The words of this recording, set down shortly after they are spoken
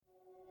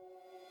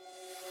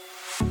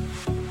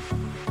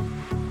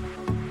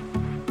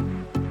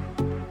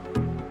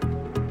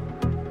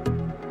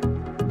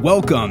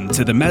Welcome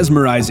to the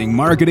Mesmerizing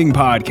Marketing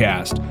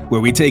Podcast,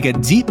 where we take a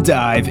deep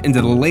dive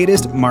into the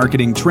latest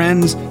marketing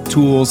trends,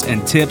 tools,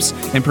 and tips,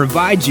 and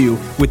provide you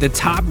with the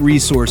top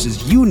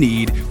resources you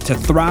need to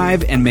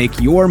thrive and make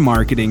your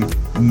marketing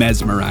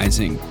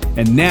mesmerizing.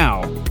 And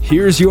now,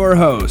 here's your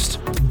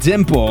host,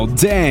 Dimple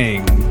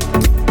Dang.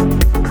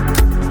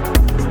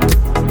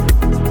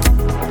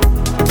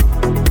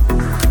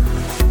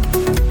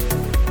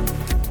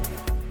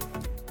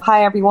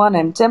 Hi everyone,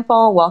 I'm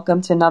Dimple.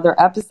 Welcome to another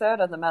episode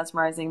of the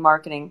Mesmerizing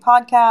Marketing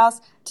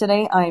Podcast.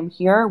 Today I am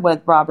here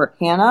with Robert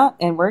Hanna,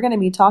 and we're going to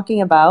be talking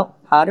about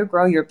how to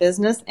grow your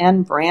business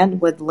and brand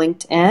with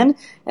LinkedIn.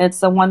 It's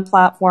the one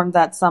platform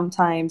that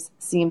sometimes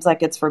seems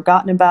like it's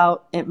forgotten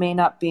about. It may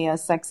not be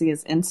as sexy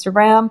as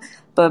Instagram,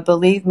 but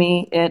believe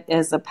me, it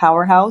is a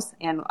powerhouse,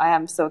 and I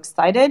am so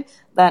excited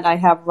that I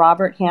have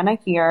Robert Hanna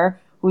here,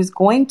 who's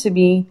going to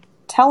be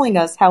telling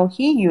us how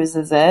he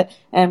uses it.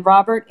 And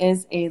Robert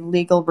is a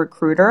legal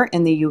recruiter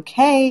in the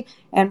UK.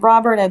 And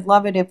Robert, I'd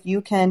love it if you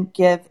can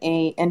give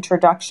an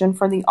introduction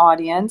for the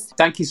audience.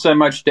 Thank you so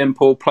much,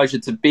 Dimple. Pleasure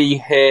to be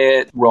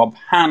here. Rob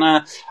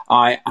Hanna.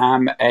 I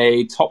am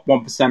a top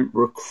 1%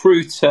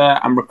 recruiter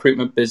and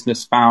recruitment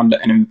business founder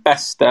and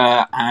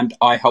investor, and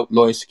I help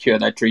lawyers secure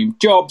their dream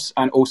jobs,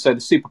 and also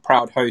the super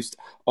proud host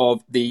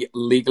of the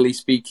Legally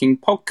Speaking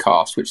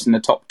podcast, which is in the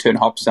top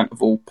 2.5%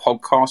 of all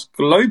podcasts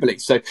globally.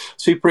 So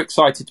super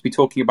excited to be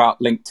talking about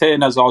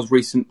LinkedIn, as I was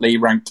recently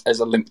ranked as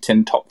a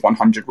LinkedIn top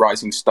 100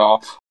 rising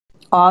star.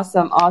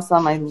 Awesome.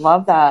 I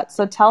love that.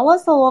 So tell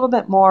us a little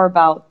bit more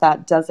about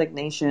that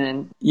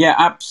designation. Yeah,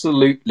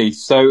 absolutely.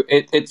 So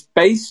it's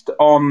based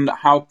on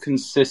how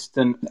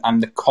consistent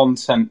and the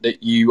content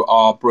that you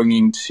are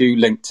bringing to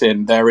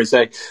LinkedIn. There is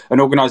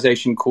an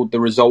organization called the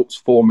Results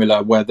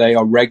Formula, where they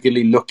are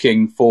regularly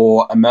looking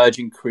for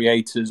emerging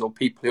creators or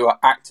people who are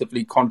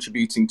actively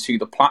contributing to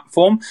the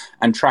platform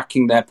and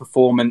tracking their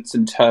performance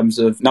in terms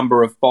of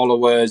number of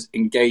followers,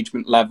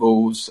 engagement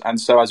levels. And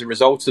so as a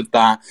result of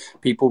that,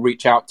 people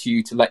reach out to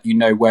you to let you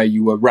know where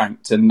you were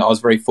ranked. And I was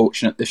very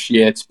fortunate this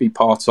year to be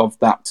part of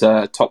that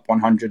top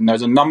 100. And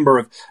there's a number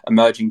of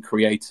emerging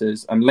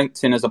creators, and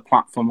LinkedIn as a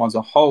platform as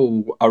a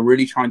whole are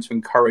really trying to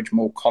encourage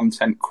more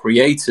content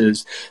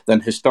creators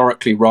than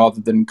historically,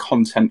 rather than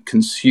content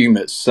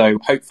consumers. So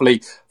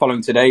hopefully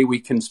following today,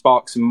 we can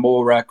spark some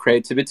more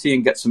creativity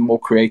and get some more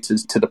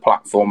creators to the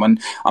platform.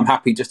 And I'm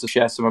happy just to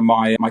share some of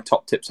my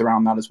top tips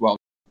around that as well.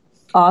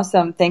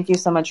 Awesome. Thank you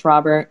so much,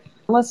 Robert.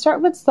 Let's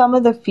start with some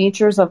of the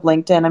features of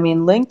LinkedIn. I mean,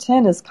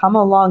 LinkedIn has come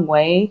a long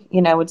way.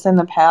 It's in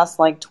the past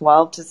like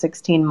 12 to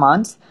 16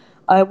 months.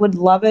 I would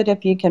love it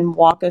if you can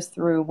walk us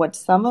through what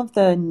some of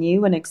the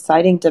new and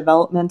exciting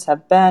developments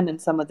have been and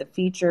some of the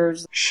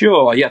features.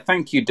 Sure. Yeah.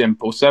 Thank you,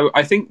 Dimple. So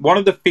I think one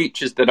of the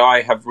features that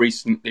I have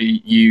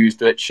recently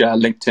used, which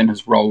LinkedIn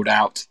has rolled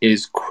out,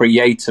 is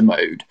Creator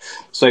Mode.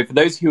 So for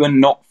those who are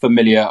not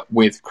familiar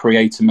with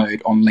Creator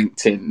Mode on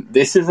LinkedIn,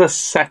 this is a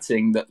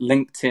setting that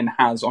LinkedIn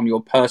has on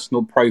your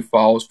personal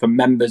profiles for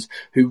members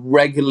who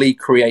regularly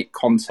create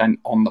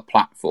content on the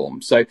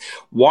platform. So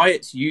why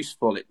it's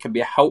useful, it can be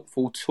a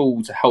helpful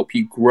tool to help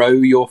you grow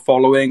your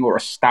following or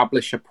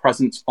establish a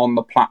presence on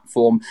the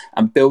platform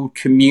and build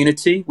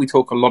community. We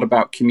talk a lot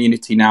about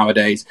community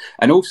nowadays,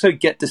 and also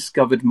get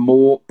discovered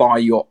more by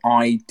your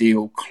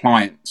ideal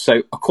client.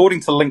 So according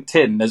to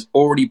LinkedIn, there's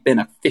already been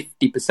a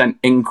 50%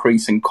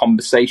 increase in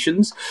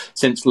conversations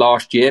since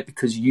last year,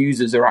 because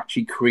users are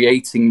actually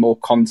creating more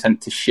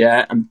content to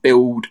share and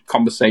build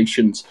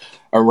conversations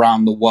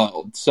around the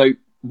world. So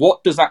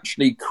what does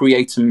actually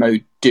Creator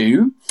Mode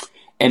do?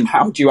 And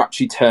how do you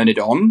actually turn it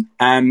on?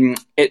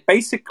 It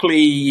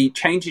basically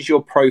changes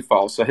your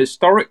profile. So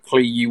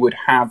historically, you would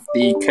have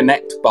the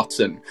connect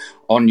button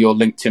on your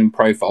LinkedIn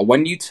profile.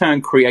 When you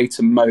turn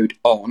Creator Mode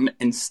on,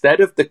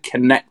 instead of the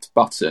connect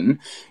button,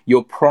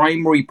 your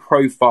primary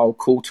profile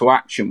call to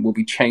action will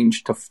be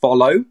changed to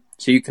follow.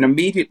 So you can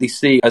immediately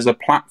see, as a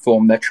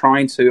platform, they're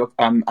trying to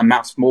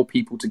amass more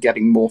people to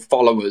getting more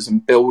followers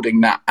and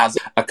building that as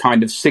a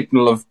kind of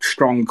signal of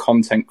strong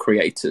content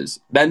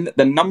creators. Then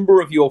the number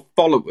of your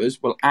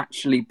followers will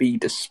actually be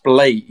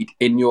displayed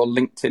in your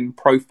LinkedIn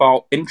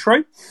profile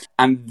intro.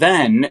 And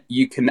then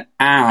you can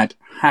add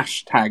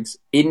hashtags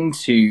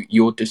into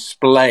your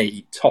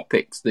display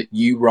topics that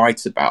you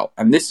write about.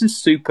 And this is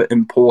super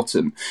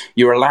important.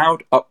 You're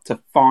allowed up to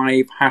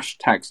 5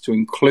 hashtags to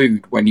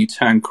include when you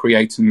turn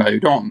Creator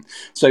Mode on.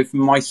 So for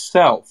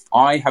myself,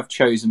 I have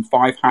chosen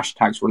 5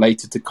 hashtags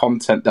related to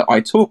content that I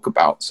talk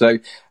about. So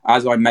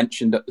as I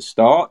mentioned at the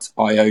start,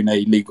 I own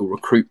a legal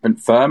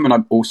recruitment firm, and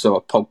I'm also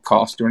a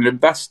podcaster and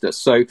investor.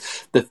 So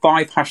the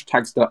 5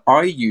 hashtags that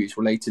I use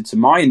related to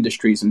my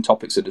industries and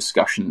topics of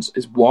discussions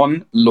is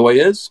 1,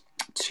 lawyers;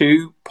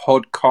 2,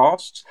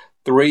 podcasts;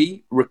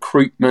 3,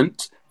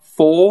 recruitment;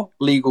 4,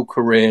 legal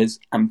careers;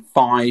 and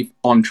 5,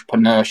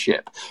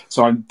 entrepreneurship.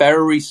 So I'm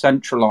very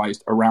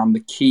centralized around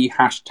the key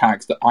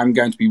hashtags that I'm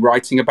going to be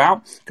writing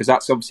about, because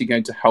that's obviously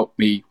going to help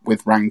me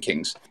with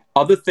rankings.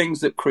 Other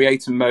things that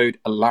Creator Mode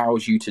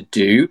allows you to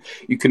do,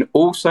 you can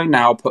also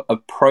now put a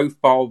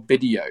profile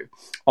video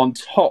on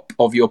top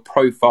of your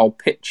profile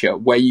picture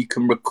where you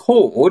can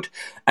record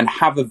and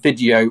have a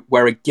video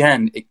where,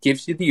 again, it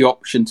gives you the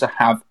option to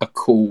have a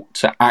call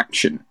to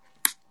action.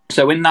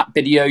 So in that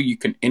video, you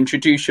can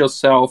introduce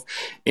yourself,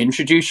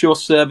 introduce your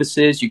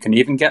services. You can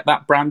even get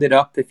that branded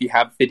up if you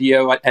have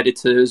video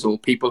editors or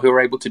people who are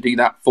able to do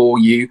that for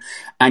you.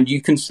 And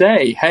you can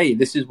say, hey,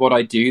 this is what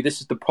I do. This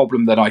is the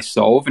problem that I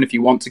solve. And if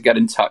you want to get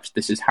in touch,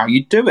 this is how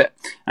you do it.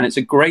 And it's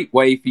a great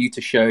way for you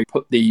to show,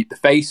 put the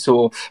face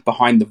or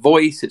behind the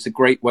voice. It's a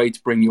great way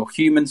to bring your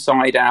human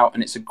side out.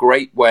 And it's a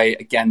great way,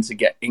 again, to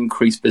get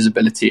increased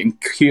visibility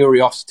and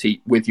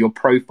curiosity with your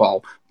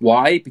profile.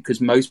 Why?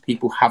 Because most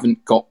people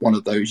haven't got one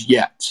of those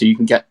yet. So you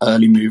can get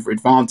early mover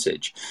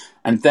advantage.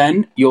 And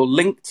then your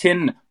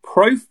LinkedIn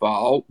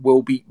profile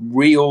will be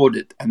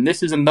reordered. And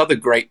this is another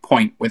great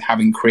point with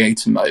having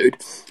Creator Mode,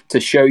 to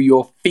show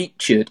your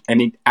featured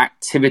and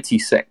activity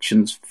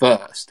sections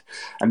first.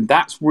 And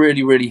that's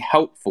really, really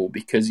helpful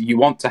because you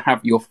want to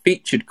have your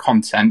featured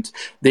content.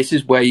 This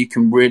is where you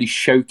can really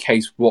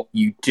showcase what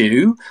you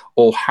do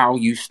or how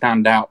you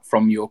stand out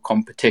from your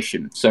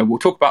competition. So we'll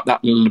talk about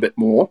that a little bit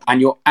more. And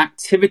your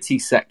activity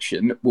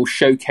section will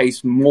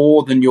showcase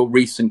more than your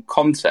recent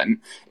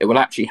content. It will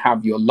actually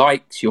have your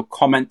likes, your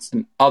comments,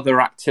 and other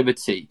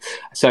activity.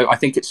 So I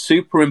think it's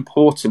super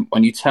important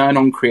when you turn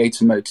on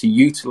Creator Mode to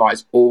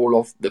utilize all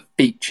of the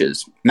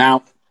features.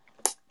 Now,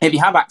 if you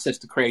have access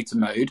to Creator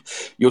Mode,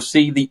 you'll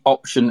see the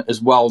option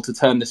as well to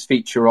turn this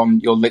feature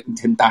on your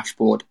LinkedIn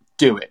dashboard.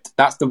 Do it.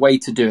 That's the way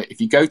to do it. If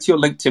you go to your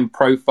LinkedIn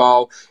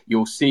profile,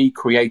 you'll see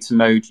Creator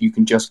Mode. You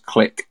can just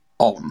click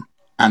on.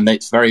 And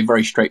it's very,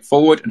 very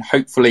straightforward. And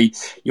hopefully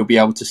you'll be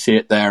able to see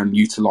it there and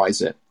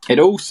utilize it. It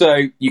also,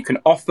 you can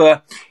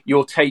offer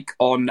your take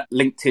on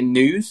LinkedIn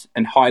news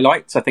and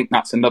highlights. I think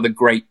that's another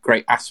great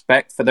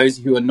aspect. For those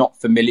who are not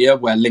familiar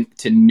where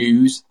LinkedIn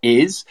news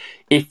is,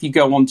 if you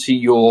go onto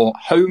your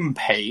home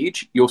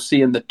page, you'll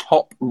see in the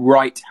top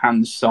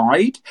right-hand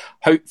side,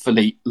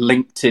 hopefully,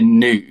 LinkedIn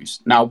news.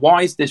 Now,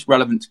 why is this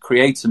relevant to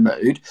Creator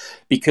Mode?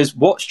 Because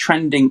what's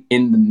trending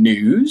in the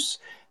news,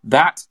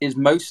 that is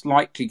most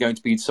likely going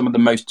to be some of the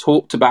most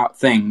talked about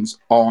things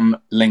on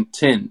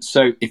LinkedIn.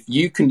 So if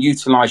you can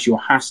utilize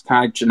your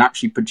hashtags and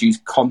actually produce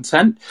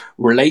content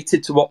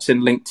related to what's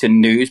in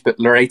LinkedIn news, but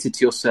related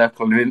to your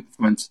circle of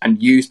influence,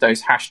 and use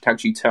those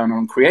hashtags you turn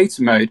on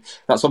Creator Mode,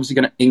 that's obviously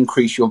going to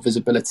increase your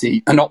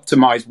visibility and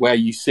optimize where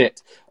you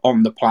sit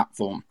on the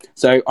platform.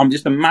 So I'm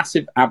just a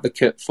massive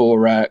advocate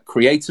for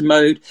Creator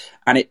Mode,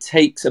 and it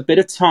takes a bit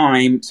of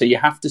time, so you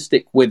have to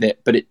stick with it,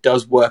 but it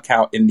does work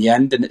out in the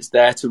end, and it's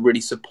there to really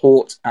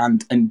support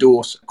and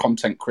endorse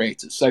content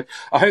creators. So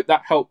I hope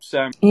that helps.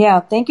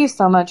 Yeah, thank you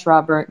so much,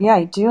 Robert. Yeah,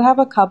 I do have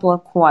a couple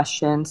of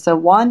questions. So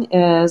one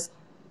is,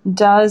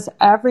 does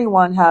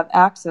everyone have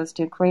access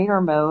to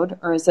Creator Mode,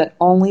 or is it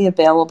only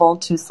available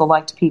to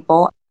select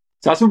people?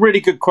 So that's a really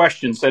good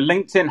question. So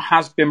LinkedIn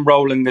has been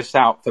rolling this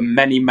out for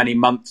many, many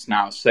months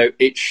now. So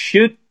it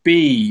should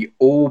be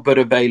all but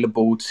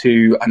available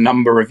to a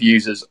number of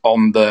users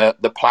on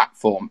the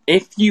platform.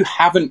 If you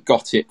haven't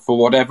got it for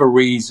whatever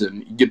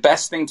reason, the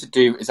best thing to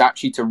do is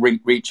actually to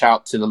reach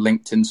out to the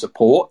LinkedIn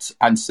support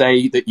and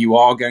say that you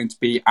are going to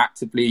be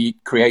actively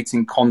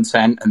creating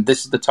content, and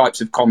this is the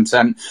types of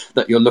content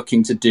that you're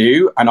looking to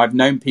do. And I've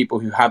known people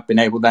who have been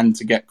able then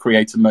to get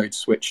Creator Mode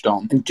switched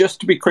on. And just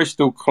to be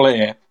crystal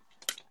clear,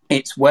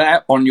 it's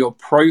where on your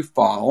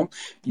profile,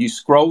 you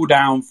scroll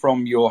down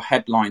from your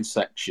headline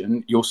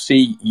section, you'll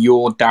see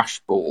your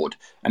dashboard,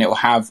 and it will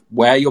have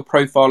where your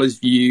profile is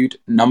viewed,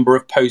 number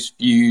of posts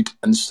viewed,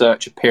 and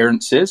search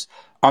appearances.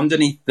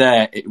 Underneath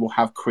there, it will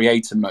have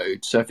Creator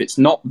Mode. So if it's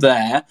not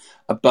there,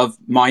 above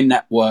My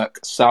Network,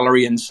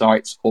 Salary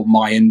Insights, or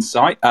My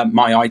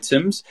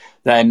Items,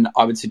 then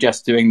I would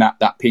suggest doing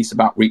that piece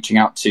about reaching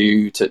out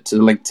to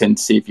LinkedIn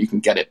to see if you can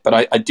get it. But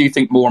I do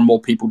think more and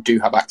more people do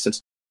have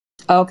access.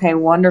 Okay,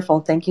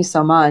 wonderful. Thank you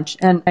so much.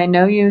 And I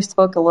know you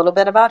spoke a little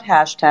bit about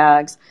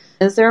hashtags.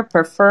 Is there a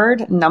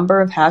preferred number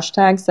of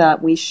hashtags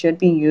that we should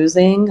be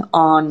using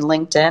on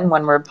LinkedIn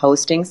when we're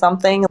posting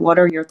something? What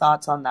are your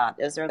thoughts on that?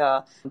 Is there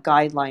a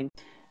guideline?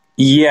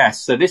 Yes,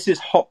 so this is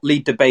hotly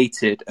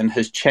debated and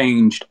has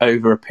changed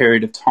over a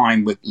period of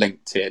time with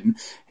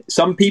LinkedIn.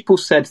 Some people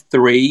said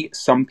 3,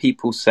 some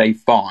people say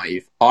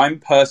 5. I'm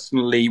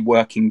personally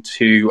working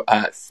to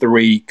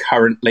 3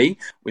 currently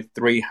with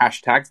 3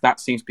 hashtags. That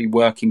seems to be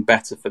working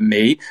better for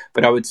me,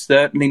 but I would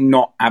certainly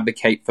not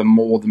advocate for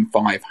more than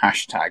 5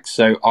 hashtags.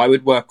 So I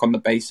would work on the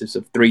basis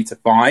of 3 to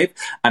 5,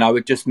 and I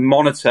would just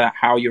monitor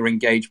how your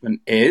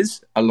engagement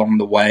is along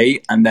the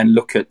way and then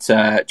look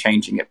at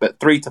changing it. But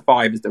 3 to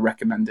 5 is the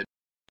recommended.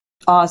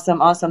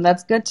 Awesome.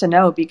 That's good to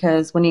know,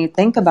 because when you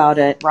think about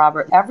it,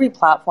 Robert, every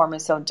platform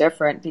is so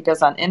different,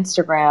 because on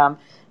Instagram,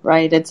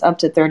 right, it's up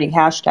to 30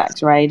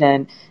 hashtags, right?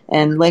 And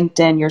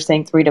LinkedIn, you're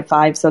saying 3 to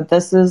 5. So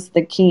this is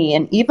the key.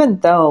 And even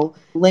though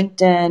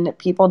LinkedIn,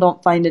 people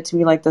don't find it to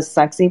be like the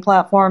sexy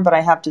platform, but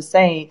I have to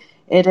say,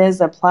 it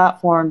is a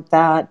platform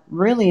that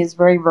really is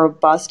very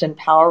robust and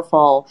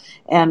powerful.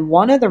 And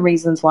one of the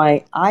reasons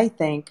why I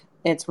think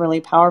it's really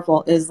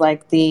powerful is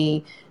like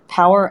the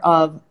power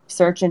of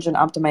search engine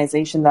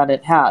optimization that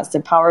it has,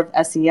 the power of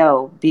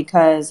SEO,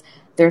 because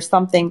there's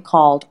something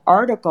called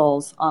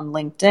articles on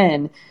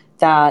LinkedIn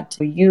that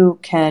you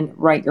can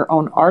write your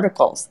own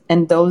articles,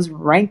 and those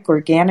rank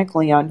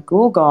organically on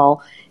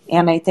Google.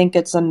 And I think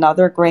it's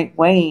another great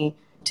way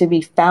to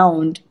be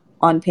found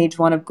on page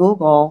one of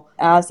Google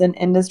as an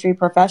industry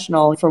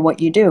professional for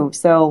what you do.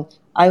 So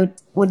I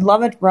would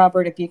love it,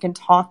 Robert, if you can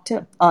talk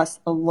to us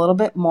a little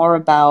bit more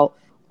about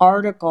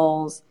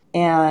articles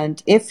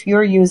and if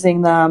you're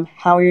using them,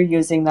 how you're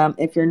using them.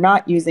 If you're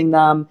not using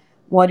them,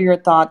 what are your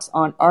thoughts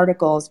on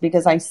articles?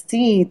 Because I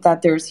see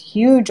that there's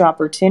huge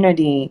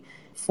opportunity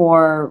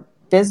for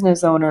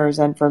business owners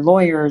and for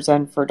lawyers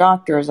and for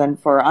doctors and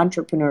for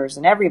entrepreneurs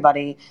and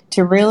everybody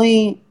to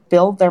really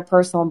build their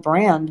personal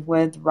brand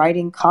with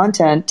writing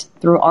content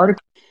through articles.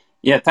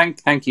 Yeah,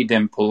 thank you,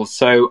 Dimple.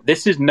 So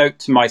this is note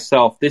to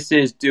myself. This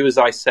is do as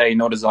I say,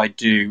 not as I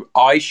do.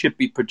 I should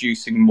be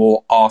producing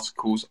more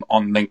articles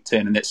on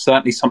LinkedIn, and it's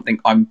certainly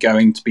something I'm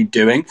going to be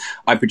doing.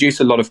 I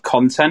produce a lot of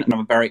content, and I'm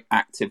a very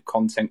active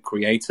content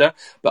creator,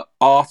 but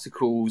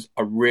articles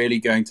are really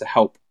going to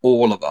help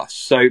all of us.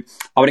 So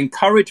I would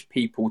encourage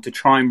people to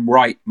try and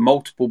write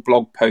multiple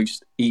blog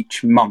posts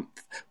each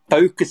month,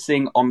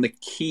 focusing on the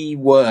key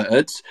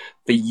words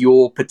for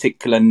your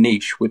particular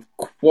niche with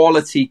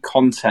quality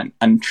content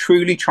and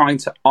truly trying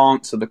to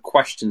answer the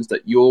questions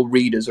that your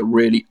readers are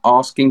really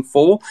asking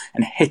for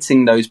and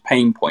hitting those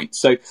pain points.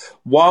 So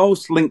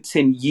whilst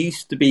LinkedIn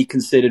used to be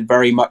considered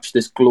very much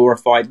this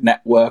glorified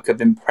network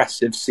of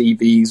impressive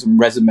CVs and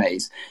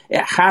resumes,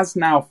 it has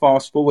now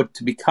fast forward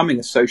to becoming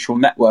a social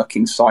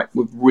networking site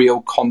with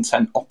real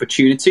content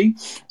opportunity.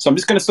 So I'm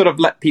just going to sort of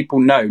let people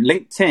know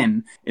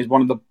LinkedIn is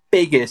one of the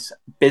biggest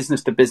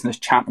business-to-business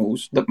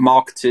channels that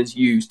marketers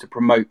use to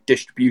promote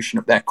distribution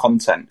of their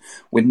content,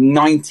 with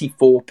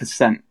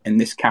 94% in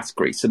this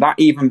category. So that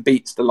even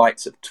beats the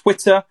likes of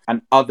Twitter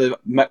and other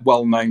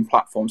well-known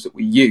platforms that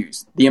we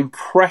use. The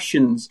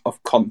impressions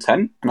of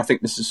content, and I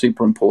think this is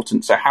super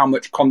important, so how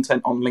much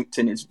content on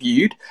LinkedIn is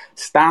viewed,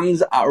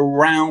 stands at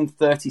around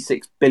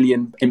 36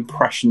 billion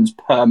impressions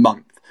per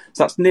month.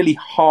 So that's nearly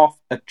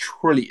 500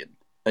 billion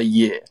a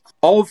year.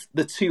 Of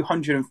the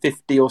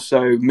 250 or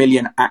so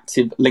million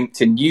active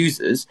LinkedIn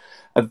users,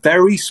 a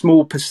very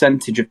small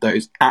percentage of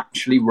those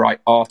actually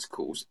write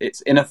articles. It's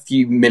in a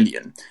few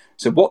million.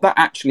 So what that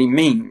actually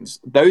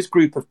means, those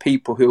group of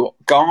people who are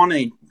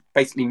garnering,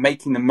 basically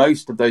making the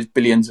most of those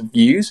billions of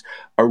views,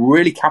 are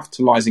really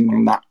capitalizing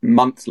on that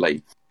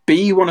monthly.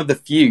 Be one of the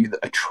few that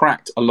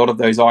attract a lot of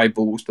those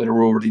eyeballs that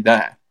are already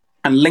there.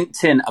 And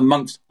LinkedIn,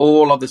 amongst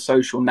all other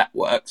social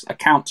networks,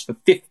 accounts for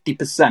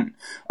 50%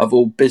 of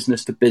all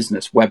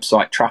business-to-business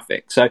website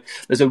traffic. So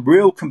there's a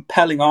real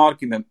compelling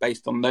argument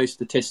based on those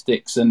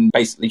statistics and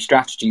basically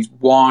strategies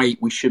why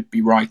we should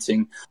be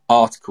writing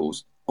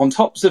articles. On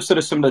top of sort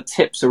of some of the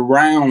tips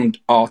around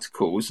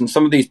articles, and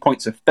some of these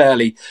points are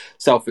fairly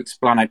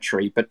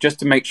self-explanatory, but just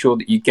to make sure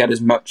that you get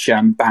as much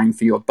bang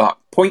for your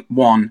buck. Point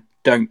one,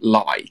 don't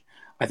lie.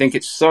 I think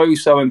it's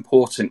so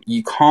important.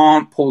 You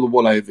can't pull the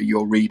wool over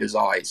your readers'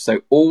 eyes.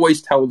 So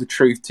always tell the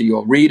truth to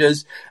your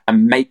readers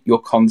and make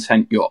your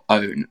content your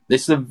own.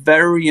 This is a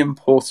very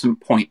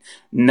important point.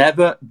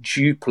 Never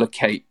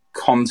duplicate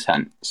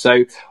content.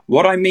 So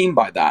what I mean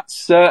by that,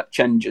 search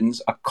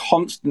engines are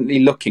constantly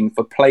looking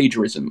for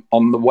plagiarism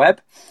on the web.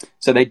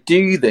 So they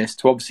do this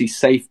to obviously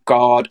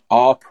safeguard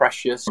our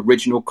precious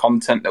original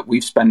content that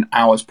we've spent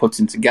hours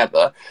putting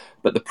together.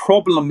 But the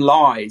problem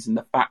lies in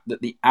the fact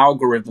that the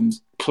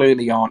algorithms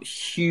clearly aren't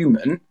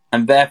human,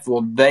 and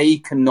therefore they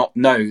cannot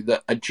know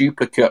that a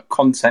duplicate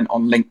content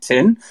on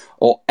LinkedIn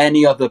or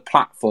any other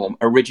platform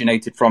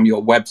originated from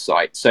your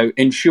website. So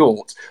in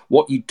short,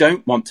 what you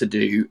don't want to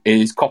do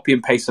is copy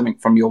and paste something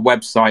from your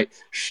website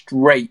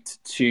straight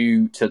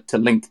to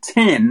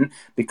LinkedIn,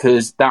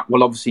 because that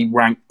will obviously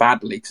rank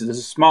badly, because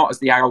as smart as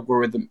the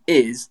algorithm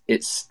is,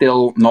 it's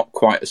still not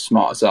quite as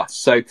smart as us.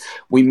 So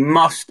we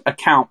must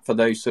account for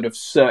those sort of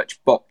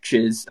search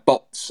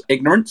bots'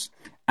 ignorance,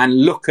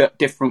 and look at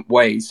different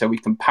ways. So we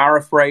can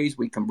paraphrase,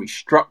 we can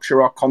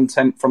restructure our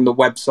content from the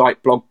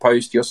website, blog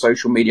post, your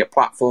social media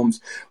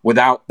platforms,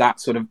 without that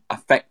sort of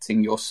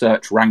affecting your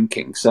search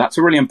ranking. So that's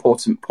a really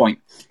important point.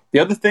 The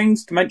other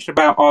things to mention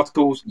about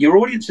articles, your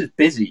audience is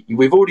busy.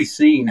 We've already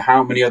seen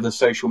how many other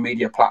social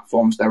media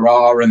platforms there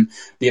are and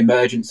the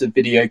emergence of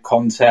video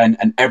content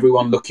and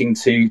everyone looking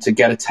to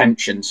get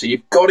attention. So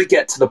you've got to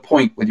get to the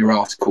point with your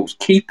articles.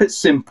 Keep it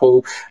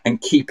simple and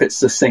keep it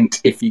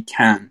succinct if you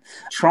can.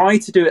 Try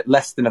to do it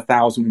less than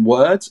 1,000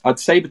 words. I'd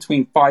say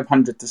between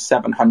 500 to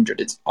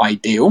 700 is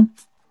ideal.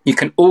 You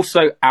can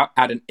also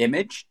add an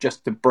image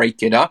just to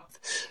break it up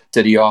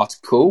to the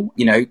article.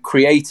 You know,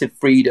 creative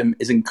freedom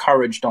is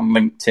encouraged on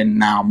LinkedIn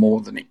now more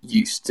than it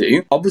used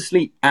to.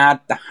 Obviously,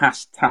 add the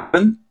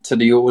hashtag to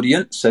the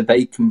audience so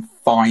they can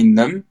find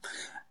them.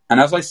 And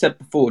as I said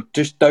before,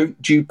 just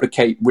don't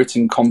duplicate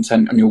written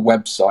content on your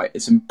website.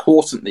 It's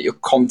important that your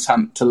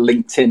content to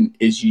LinkedIn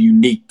is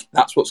unique.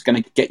 That's what's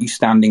going to get you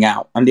standing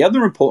out. And the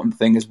other important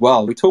thing as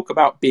well, we talk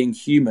about being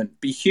human.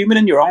 Be human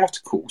in your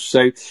articles.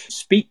 So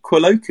speak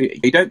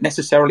colloquially. You don't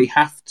necessarily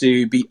have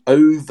to be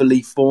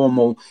overly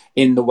formal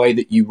in the way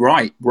that you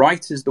write.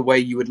 Write is the way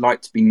you would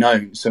like to be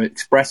known. So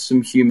express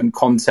some human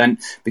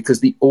content because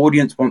the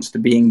audience wants to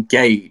be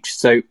engaged.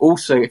 So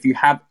also if you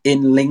have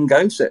in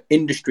lingo, so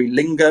industry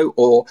lingo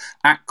or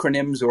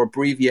acronyms or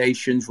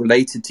abbreviations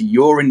related to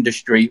your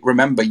industry,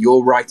 remember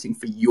you're writing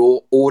for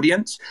your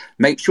audience.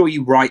 Make sure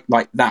you write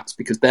like that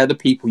because they're the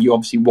people you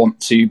obviously want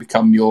to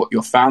become your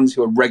fans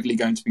who are regularly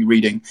going to be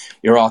reading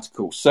your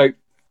articles. So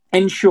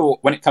in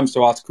short, when it comes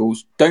to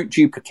articles, don't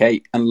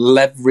duplicate and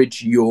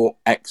leverage your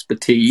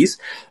expertise.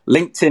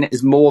 LinkedIn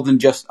is more than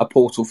just a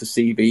portal for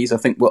CVs. I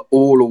think we're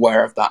all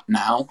aware of that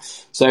now.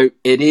 So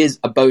it is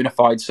a bona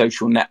fide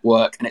social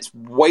network and it's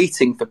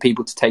waiting for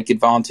people to take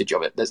advantage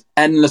of it. There's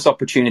endless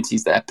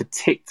opportunities there,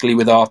 particularly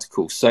with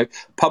articles. So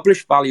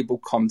publish valuable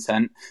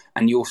content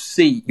and you'll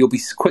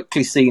be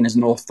quickly seen as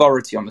an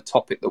authority on the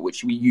topic that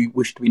which you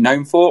wish to be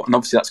known for. And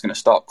obviously that's going to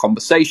start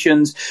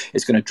conversations,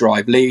 it's going to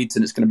drive leads,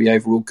 and it's going to be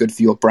overall good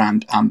for your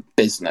brand and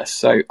business.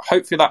 So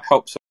hopefully that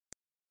helps.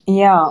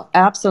 Yeah,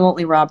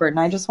 absolutely, Robert. And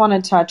I just want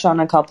to touch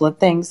on a couple of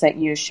things that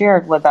you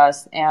shared with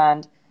us.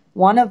 And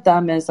one of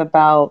them is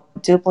about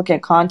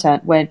duplicate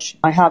content, which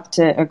I have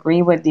to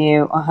agree with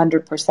you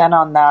 100%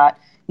 on that.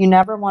 You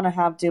never want to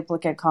have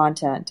duplicate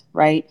content,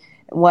 right?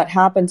 What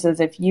happens is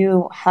if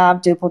you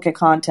have duplicate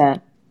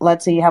content,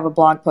 let's say you have a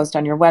blog post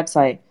on your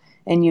website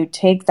and you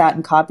take that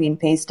and copy and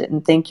paste it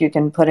and think you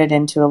can put it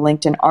into a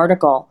LinkedIn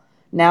article.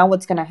 Now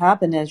what's going to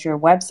happen is your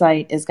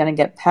website is going to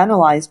get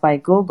penalized by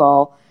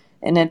Google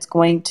and it's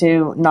going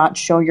to not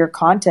show your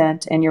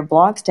content and your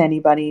blogs to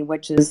anybody,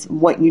 which is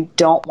what you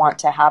don't want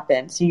to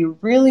happen. So you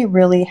really,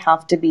 really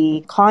have to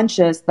be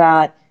conscious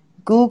that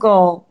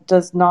Google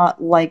does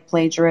not like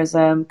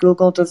plagiarism.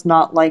 Google does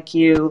not like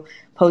you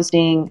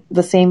posting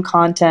the same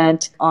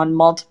content on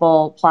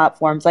multiple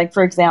platforms. Like,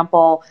 for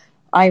example,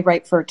 I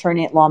write for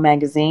Attorney at Law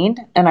magazine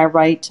and I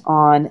write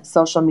on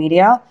social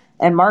media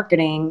and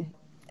marketing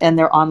and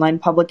their online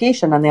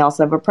publication, and they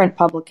also have a print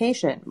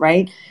publication,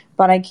 right?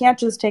 But I can't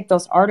just take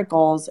those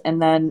articles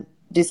and then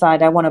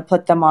decide I want to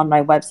put them on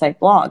my website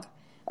blog.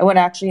 I would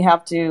actually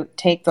have to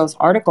take those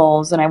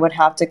articles and I would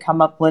have to come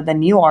up with a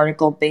new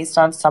article based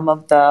on some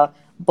of the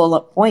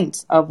bullet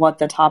points of what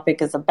the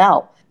topic is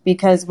about.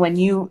 Because when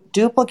you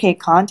duplicate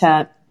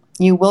content,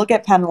 you will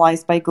get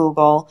penalized by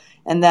Google.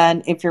 And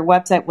then if your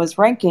website was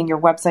ranking, your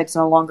website's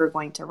no longer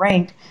going to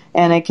rank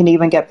and it can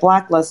even get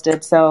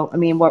blacklisted. So, I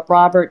mean, what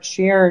Robert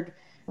shared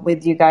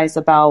with you guys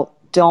about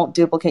don't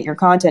duplicate your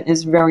content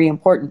is very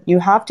important. You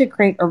have to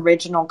create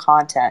original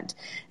content.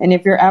 And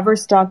if you're ever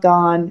stuck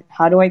on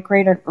how do I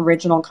create an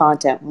original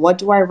content? What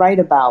do I write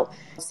about?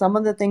 Some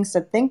of the things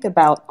to think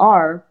about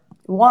are,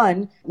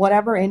 one,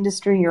 whatever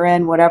industry you're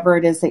in, whatever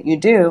it is that you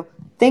do,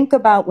 think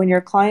about when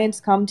your clients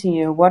come to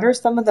you, what are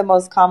some of the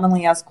most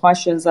commonly asked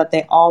questions that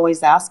they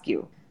always ask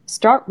you?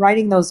 Start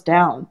writing those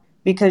down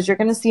because you're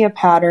going to see a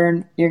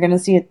pattern, you're going to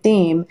see a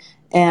theme,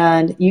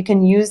 and you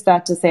can use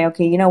that to say,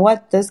 okay, you know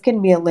what? This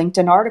can be a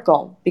LinkedIn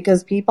article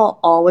because people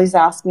always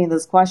ask me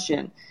this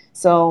question.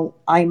 So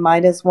I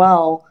might as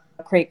well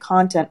create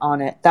content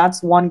on it.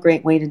 That's one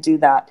great way to do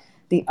that.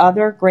 The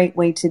other great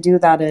way to do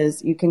that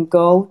is you can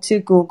go to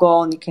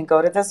Google and you can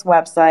go to this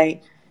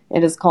website.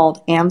 It is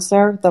called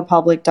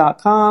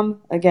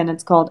answerthepublic.com. Again,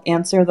 it's called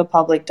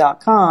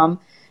answerthepublic.com.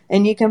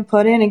 And you can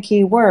put in a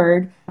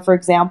keyword. For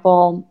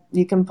example,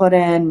 you can put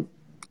in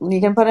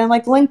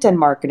like LinkedIn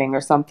marketing or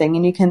something,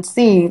 and you can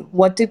see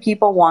what do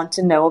people want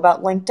to know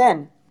about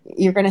LinkedIn.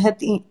 You're going to hit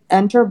the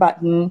enter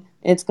button.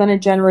 It's going to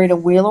generate a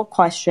wheel of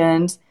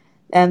questions,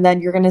 and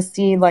then you're going to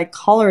see like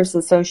colors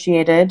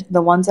associated.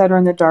 The ones that are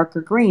in the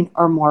darker green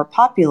are more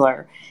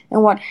popular.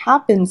 And what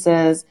happens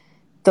is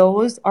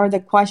those are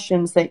the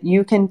questions that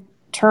you can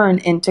turn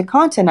into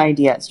content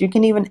ideas. You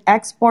can even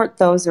export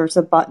those. There's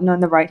a button on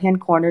the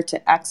right-hand corner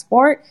to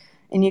export,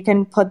 and you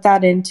can put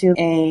that into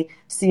a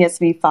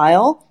CSV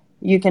file.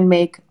 You can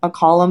make a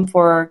column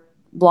for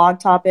blog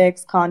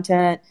topics,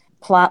 content,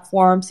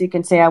 platforms. You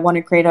can say, I want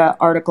to create an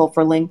article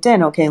for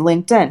LinkedIn. Okay,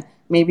 LinkedIn.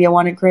 Maybe I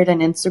want to create an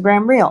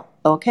Instagram reel.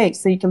 Okay,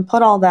 so you can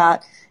put all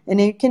that.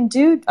 And you can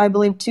do, I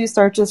believe, 2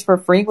 searches for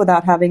free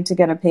without having to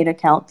get a paid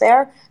account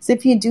there. So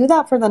if you do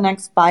that for the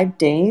next 5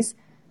 days,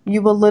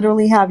 you will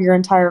literally have your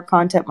entire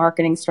content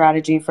marketing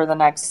strategy for the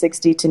next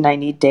 60 to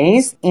 90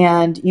 days.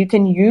 And you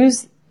can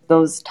use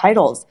those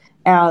titles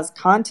as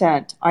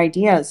content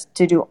ideas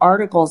to do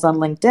articles on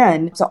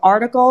LinkedIn. So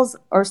articles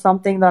are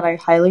something that I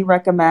highly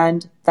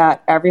recommend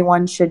that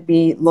everyone should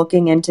be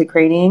looking into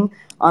creating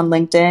on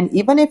LinkedIn.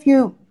 Even if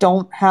you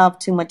don't have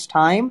too much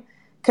time,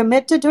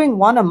 commit to doing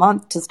one a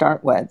month to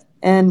start with.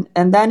 And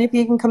then if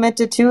you can commit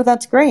to 2,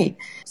 that's great.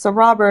 So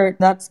Robert,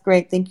 that's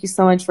great. Thank you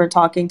so much for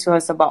talking to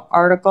us about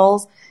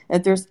articles.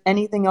 If there's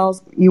anything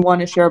else you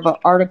want to share about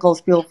articles,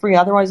 feel free.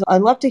 Otherwise,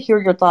 I'd love to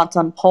hear your thoughts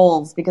on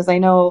polls, because I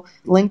know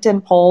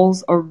LinkedIn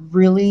polls are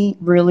really,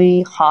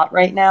 really hot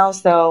right now.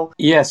 So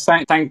yes,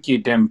 thank you,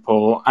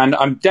 Dimple. And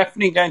I'm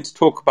definitely going to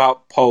talk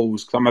about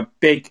polls because I'm a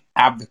big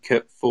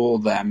advocate for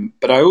them.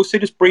 But I also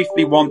just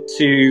briefly want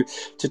to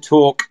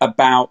talk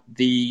about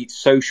the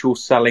social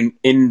selling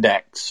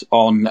index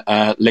on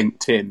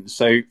LinkedIn.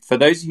 So for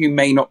those of you who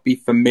may not be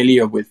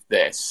familiar with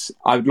this,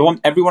 I would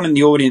want everyone in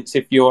the audience,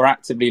 if you're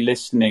actively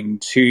listening,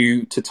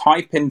 to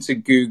type into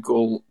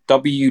Google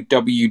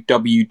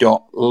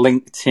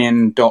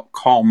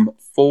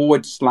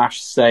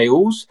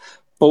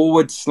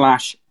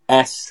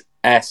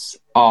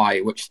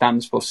www.linkedin.com/sales/SSI, which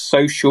stands for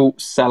Social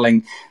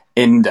Selling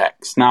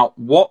Index. Now,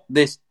 what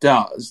this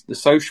does, the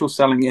Social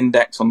Selling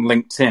Index on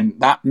LinkedIn,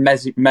 that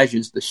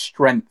measures the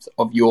strength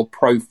of your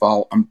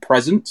profile and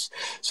presence.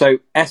 So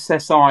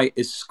SSI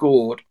is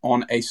scored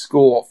on a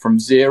score from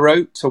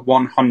 0 to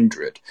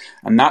 100,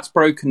 and that's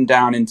broken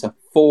down into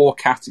 4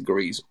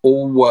 categories,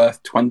 all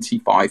worth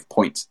 25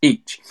 points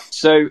each.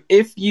 So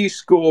if you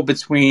score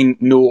between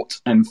 0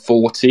 and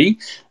 40,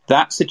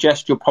 that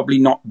suggests you're probably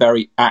not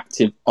very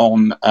active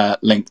on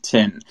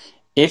LinkedIn.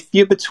 If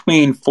you're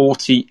between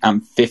 40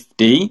 and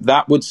 50,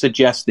 that would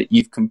suggest that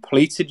you've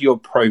completed your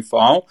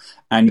profile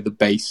and the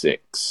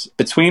basics.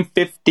 Between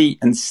 50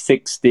 and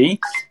 60,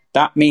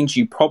 that means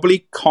you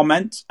probably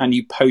comment and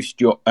you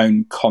post your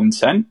own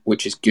content,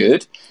 which is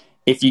good.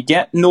 If you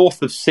get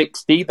north of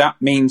 60,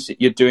 that means that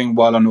you're doing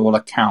well on all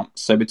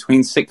accounts. So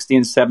between 60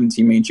 and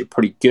 70 means you're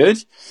pretty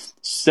good.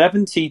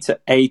 70 to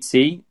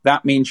 80,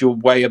 that means you're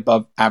way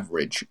above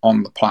average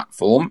on the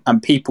platform and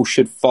people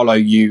should follow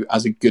you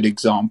as a good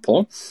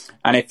example.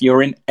 And if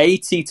you're in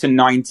 80 to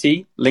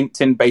 90,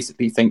 LinkedIn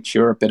basically thinks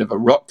you're a bit of a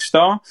rock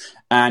star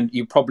and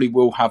you probably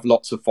will have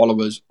lots of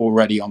followers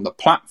already on the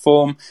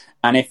platform.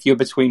 And if you're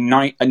between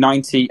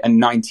 90 and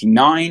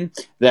 99,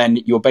 then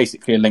you're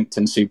basically a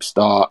LinkedIn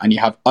superstar and you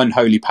have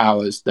unholy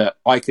powers that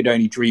I could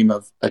only dream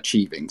of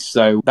achieving.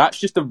 So that's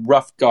just a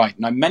rough guide.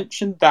 And I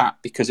mentioned that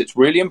because it's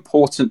really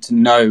important to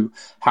know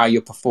how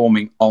you're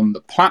performing on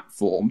the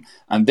platform.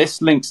 And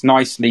this links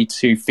nicely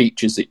to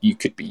features that you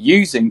could be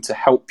using to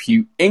help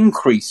you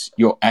increase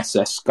your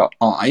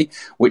SSI,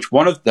 which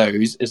one of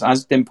those is,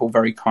 as Dimple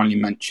very kindly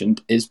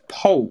mentioned, is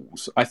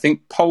polls. I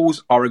think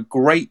polls are a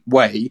great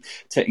way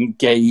to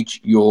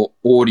engage your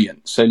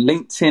audience. So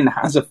LinkedIn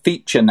has a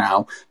feature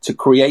now to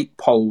create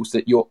polls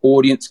that your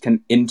audience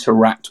can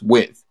interact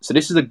with. So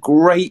this is a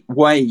great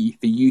way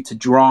for you to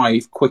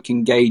drive quick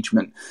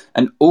engagement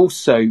and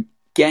also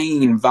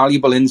gain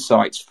valuable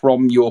insights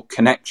from your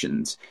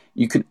connections.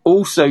 You can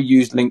also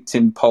use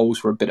LinkedIn polls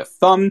for a bit of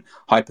fun,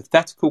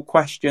 hypothetical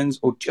questions,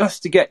 or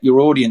just to get your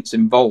audience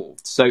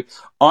involved. So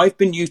I've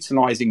been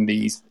utilizing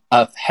these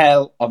a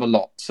hell of a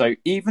lot. So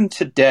even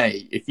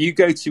today, if you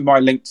go to my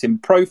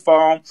LinkedIn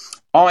profile,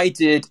 I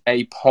did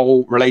a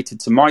poll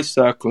related to my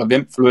circle of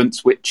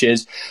influence, which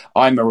is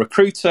I'm a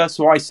recruiter.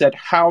 So I said,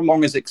 how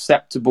long is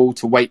acceptable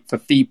to wait for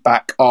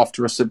feedback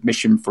after a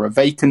submission for a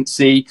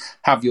vacancy?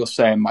 Have your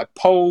say in my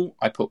poll.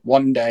 I put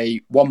 1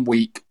 day, 1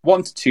 week,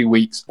 1 to 2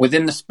 weeks.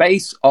 Within the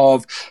space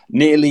of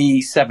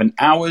nearly 7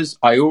 hours,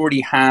 I already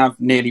have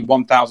nearly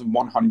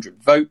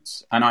 1,100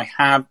 votes and I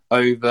have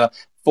over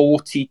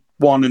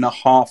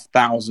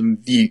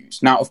 41,500 views.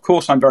 Now, of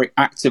course, I'm very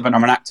active and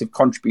I'm an active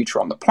contributor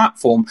on the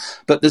platform,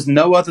 but there's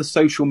no other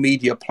social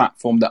media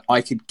platform that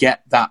I could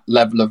get that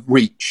level of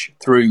reach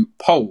through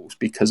polls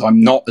because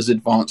I'm not as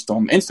advanced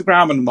on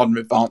Instagram and I'm not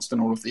advanced on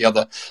all of the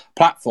other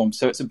platforms.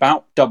 So it's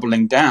about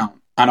doubling down.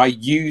 And I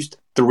used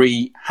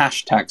 3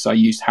 hashtags. I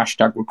used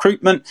hashtag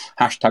recruitment,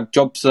 hashtag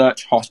job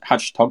search,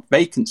 hashtag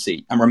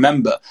vacancy. And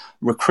remember,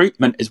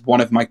 recruitment is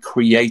one of my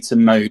creator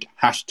mode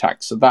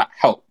hashtags. So that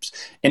helps.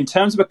 In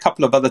terms of a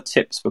couple of other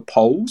tips for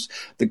polls,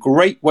 the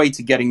great way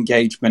to get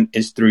engagement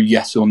is through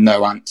yes or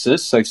no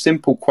answers. So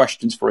simple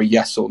questions for a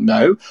yes or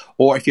no.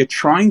 Or if you're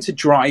trying to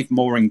drive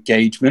more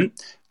engagement,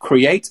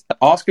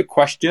 ask a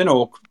question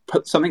or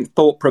put something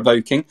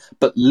thought-provoking,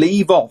 but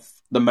leave off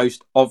the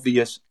most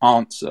obvious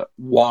answer.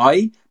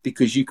 Why?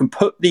 Because you can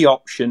put the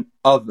option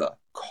other,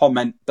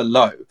 comment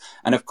below.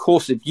 And of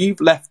course, if you've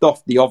left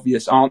off the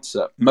obvious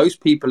answer,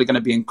 most people are going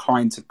to be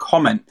inclined to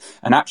comment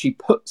and actually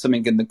put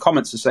something in the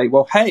comments to say,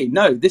 well, hey,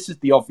 no, this is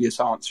the obvious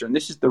answer and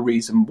this is the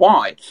reason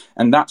why.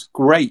 And that's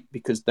great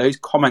because those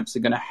comments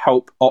are going to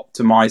help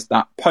optimize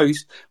that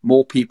post.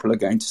 More people are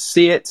going to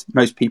see it.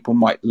 Most people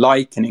might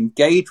like and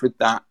engage with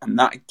that. And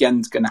that again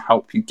is going to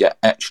help you get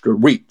extra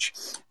reach.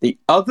 The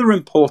other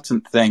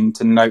important thing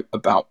to note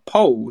about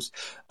polls,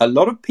 a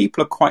lot of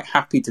people are quite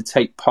happy to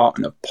take part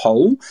in a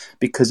poll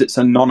because it's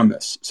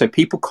anonymous. So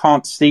people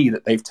can't see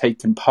that they've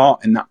taken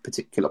part in that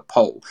particular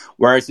poll.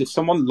 Whereas if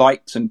someone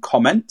likes and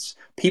comments,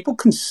 people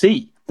can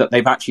see that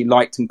they've actually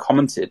liked and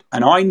commented.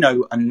 And I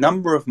know a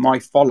number of my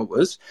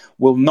followers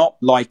will not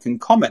like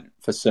and comment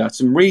for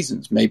certain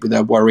reasons. Maybe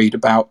they're worried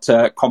about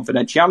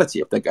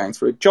confidentiality if they're going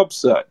through a job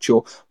search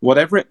or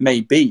whatever it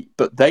may be,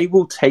 but they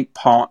will take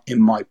part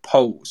in my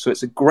polls. So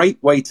it's a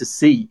great way to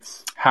see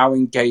how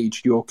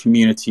engaged your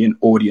community and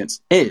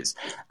audience is.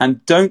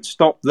 And don't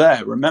stop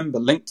there. Remember,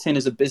 LinkedIn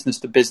is a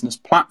business-to-business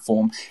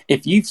platform.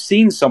 If you've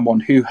seen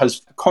someone who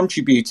has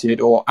contributed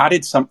or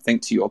added something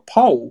to your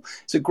poll,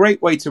 it's a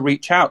great way to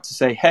reach out to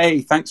say,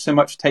 hey, thanks so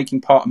much for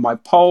taking part in my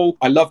poll.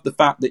 I love the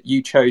fact that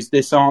you chose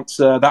this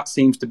answer. That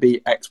seems to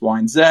be X, Y,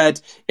 and Z.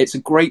 It's a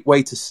great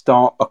way to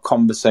start a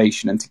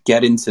conversation and to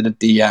get into the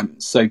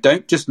DMs. So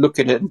don't just look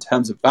at it in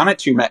terms of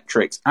vanity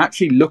metrics.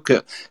 Actually look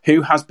at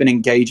who has been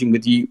engaging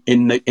with you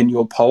in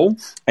your poll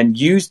and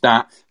use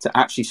that to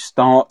actually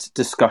start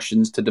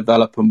discussions to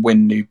develop and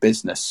win new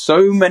business.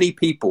 So many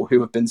people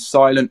who have been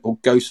silent or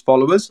ghost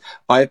followers,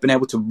 I have been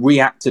able to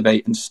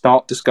reactivate and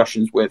start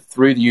discussions with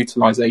through the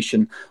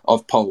utilization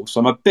of polls.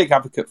 So I'm a big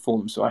advocate for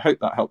them. So I hope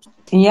that helps.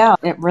 Yeah,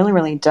 it really,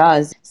 really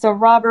does. So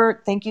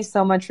Robert, thank you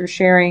so much for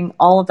sharing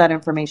all of that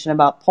information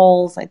about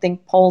polls. I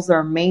think polls are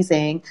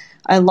amazing.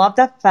 I love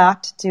that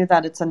fact too,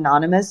 that it's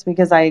anonymous,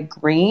 because I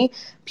agree.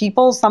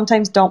 People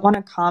sometimes don't want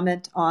to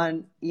comment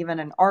on even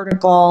an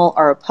article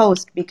or a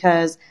post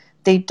because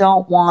they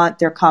don't want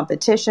their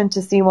competition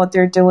to see what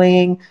they're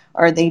doing,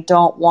 or they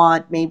don't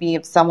want, maybe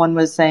if someone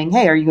was saying,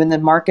 hey, are you in the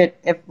market?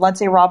 If, let's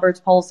say Robert's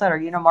poll said, are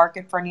you in a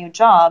market for a new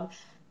job?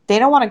 They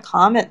don't want to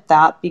comment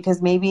that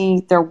because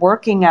maybe they're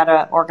working at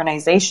an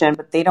organization,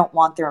 but they don't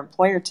want their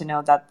employer to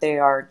know that they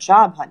are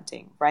job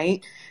hunting,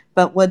 right?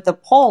 But with the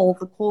poll,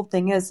 the cool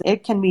thing is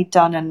it can be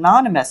done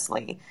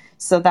anonymously.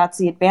 So that's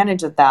the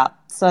advantage of that.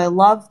 So I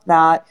love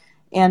that.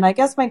 And I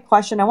guess my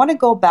question, I want to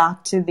go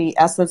back to the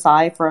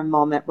SSI for a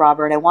moment,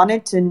 Robert. I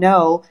wanted to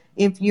know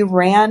if you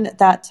ran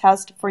that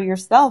test for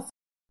yourself.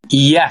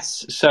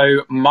 Yes.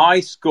 So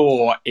my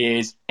score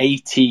is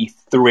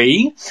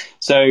 83.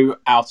 So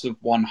out of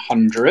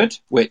 100,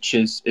 which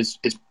is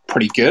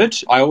pretty good.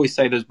 I always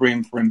say there's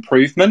room for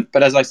improvement.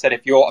 But as I said,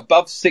 if you're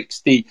above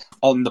 60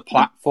 on the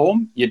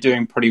platform, you're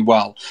doing pretty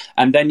well.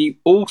 And then you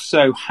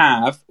also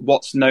have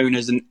what's known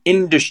as an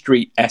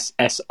industry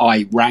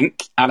SSI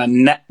rank and a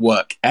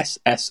network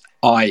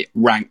SSI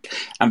rank.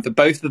 And for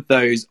both of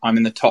those, I'm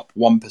in the top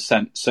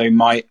 1%. So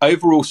my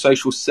overall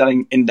social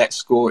selling index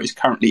score is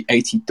currently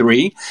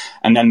 83.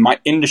 And then my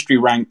industry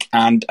rank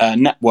and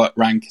network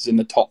rank is in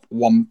the top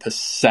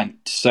 1%.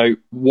 So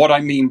what I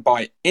mean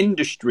by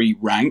industry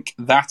rank,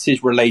 that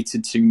is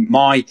related to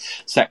my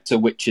sector,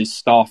 which is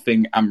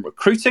staffing and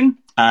recruiting.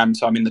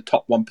 So I'm in the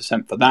top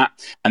 1% for that.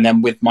 And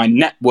then with my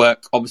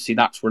network, obviously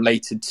that's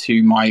related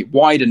to my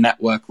wider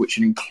network, which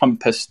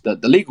encompass the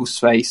legal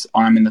space.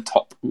 I'm in the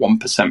top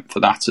 1% for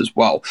that as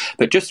well.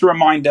 But just a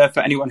reminder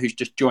for anyone who's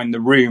just joined the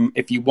room,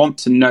 if you want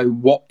to know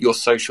what your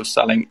social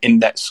selling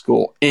index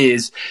score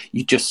is,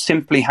 you just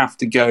simply have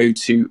to go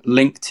to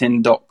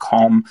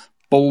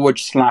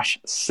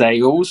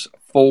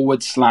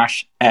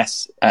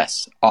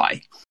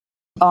linkedin.com/sales/SSI.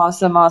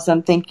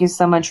 Awesome. Thank you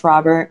so much,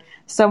 Robert.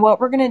 So what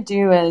we're going to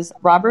do is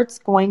Robert's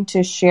going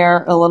to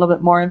share a little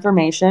bit more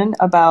information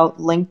about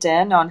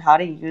LinkedIn on how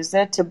to use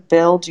it to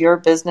build your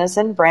business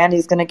and brand.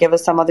 He's going to give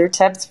us some other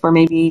tips for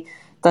maybe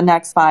the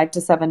next 5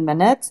 to 7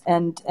 minutes.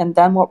 And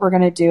then what we're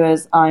going to do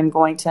is I'm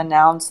going to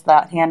announce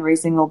that hand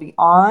raising will be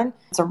on.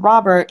 So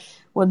Robert,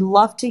 would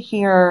love to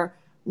hear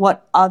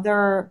what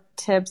other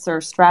tips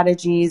or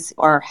strategies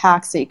or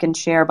hacks that you can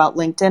share about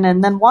LinkedIn.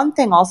 And then one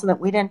thing also that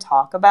we didn't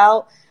talk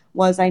about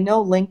was I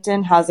know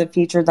LinkedIn has a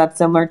feature that's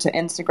similar to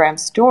Instagram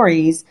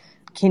stories.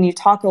 Can you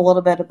talk a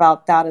little bit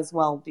about that as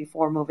well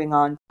before moving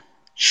on?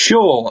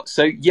 Sure.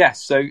 So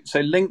yes, so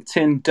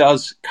LinkedIn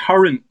does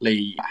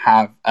currently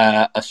have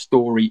a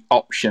story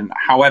option.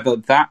 However,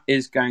 that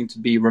is going to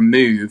be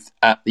removed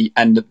at the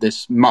end of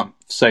this month.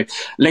 So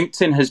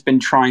LinkedIn has been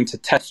trying to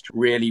test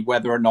really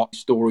whether or not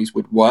stories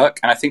would work.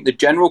 And I think the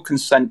general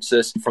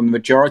consensus from the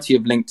majority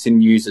of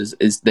LinkedIn users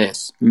is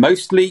this.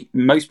 Mostly,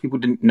 most people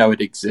didn't know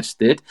it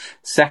existed.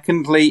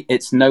 Secondly,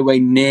 it's nowhere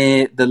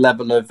near the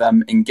level of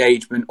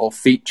engagement or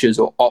features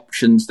or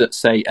options that,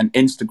 say, an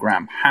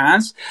Instagram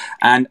has.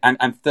 And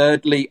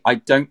thirdly, I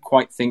don't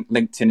quite think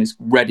LinkedIn is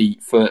ready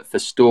for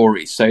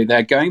stories. So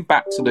they're going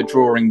back to the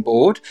drawing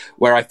board,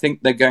 where I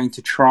think they're going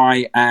to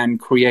try and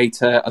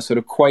create a sort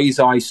of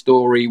quasi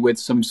story with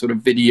some sort of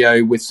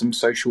video, with some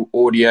social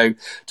audio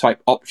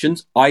type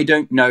options. I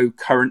don't know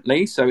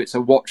currently, so it's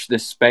a watch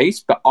this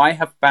space, but I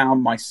have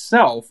found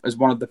myself as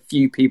one of the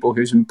few people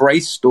who's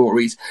embraced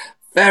stories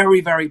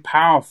very, very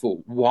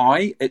powerful.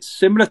 Why? It's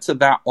similar to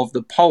that of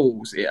the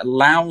polls. It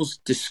allows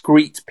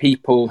discreet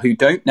people who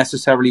don't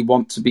necessarily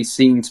want to be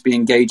seen to be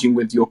engaging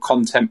with your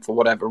content for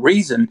whatever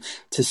reason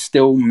to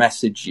still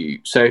message you.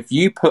 So if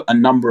you put a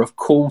number of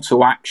call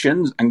to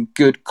actions and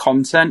good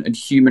content and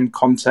human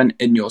content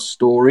in your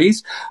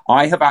stories,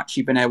 I have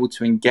actually been able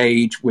to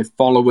engage with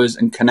followers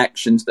and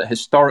connections that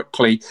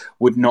historically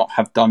would not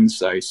have done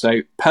so.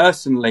 So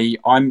personally,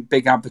 I'm a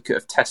big advocate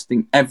of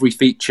testing every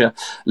feature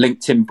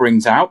LinkedIn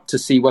brings out to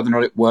see whether or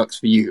not it works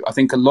for you. I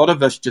think a lot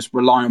of us just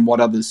rely on what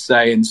others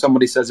say, and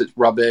somebody says it's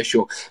rubbish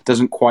or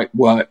doesn't quite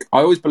work. I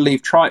always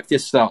believe try it for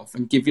yourself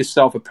and give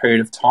yourself a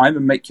period of time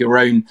and make your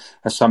own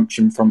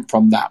assumption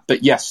from that.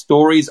 But yes,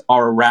 stories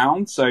are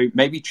around, so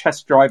maybe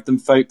test drive them,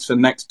 folks, for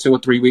the next 2 or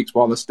 3 weeks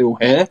while they're still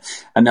here,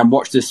 and then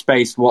watch this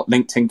space what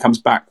LinkedIn comes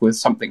back with,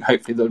 something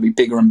hopefully that'll be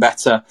bigger and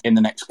better in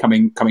the next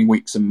coming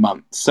weeks and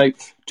months. So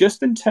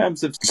just in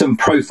terms of some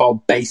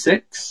profile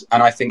basics,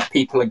 and I think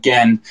people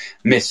again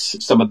miss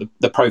some of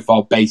the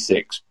profile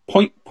basics.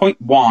 Point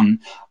one,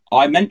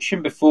 I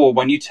mentioned before,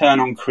 when you turn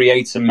on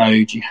creator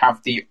mode, you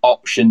have the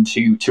option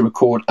to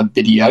record a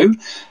video.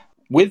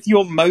 With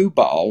your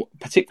mobile,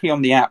 particularly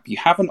on the app, you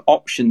have an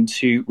option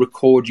to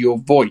record your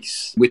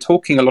voice. We're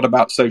talking a lot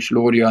about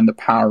social audio and the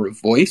power of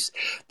voice.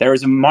 There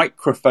is a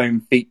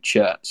microphone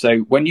feature. So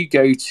when you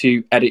go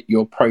to edit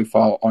your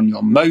profile on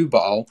your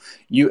mobile,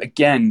 you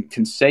again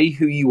can say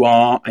who you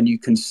are and you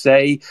can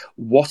say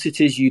what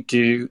it is you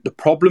do, the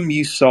problem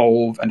you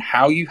solve, and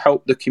how you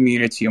help the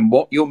community and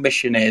what your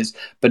mission is.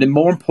 But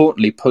more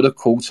importantly, put a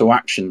call to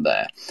action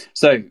there.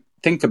 So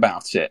think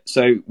about it.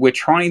 So we're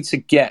trying to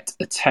get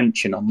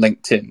attention on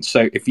LinkedIn.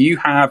 So if you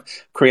have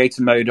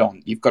creator mode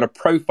on, you've got a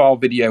profile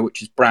video,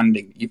 which is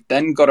branding. You've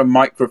then got a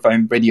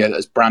microphone video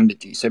that's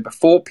branded you. So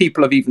before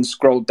people have even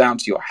scrolled down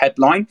to your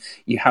headline,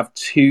 you have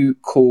 2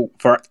 call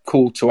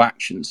to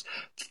actions.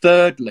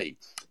 Thirdly,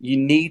 you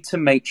need to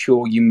make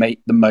sure you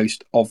make the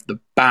most of the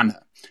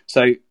banner.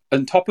 So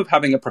on top of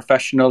having a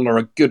professional or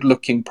a good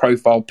looking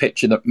profile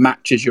picture that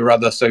matches your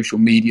other social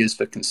medias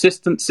for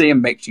consistency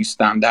and makes you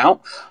stand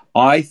out,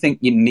 I think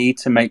you need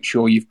to make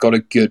sure you've got a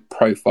good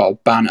profile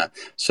banner.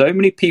 So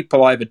many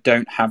people either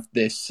don't have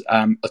this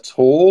at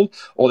all,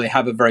 or they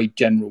have a very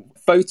general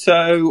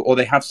photo, or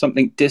they have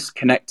something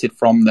disconnected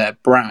from their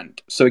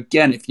brand. So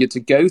again, if you're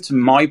to go to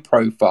my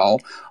profile,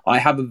 I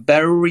have a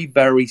very,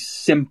 very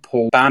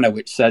simple banner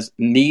which says,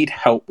 need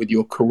help with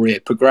your career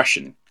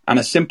progression. And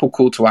a simple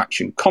call to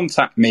action,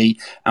 contact me,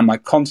 and my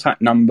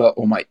contact number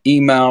or my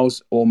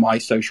emails or my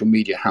social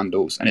media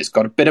handles. And it's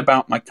got a bit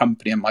about my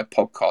company and my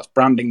podcast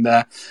branding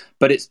there,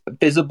 but it's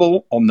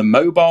visible on the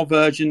mobile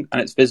version and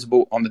it's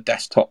visible on the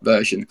desktop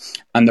version.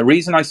 And the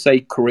reason I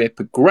say career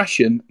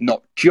progression,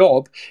 not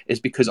job, is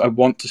because I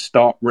want to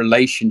start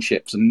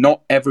relationships. And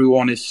not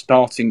everyone is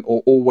starting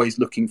or always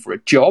looking for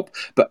a job,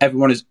 but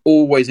everyone is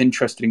always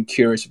interested and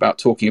curious about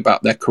talking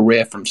about their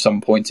career from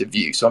some point of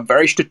view. So I'm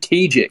very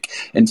strategic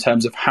in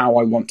terms of how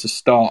I want to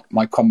start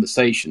my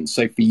conversation.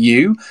 So for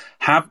you,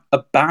 have a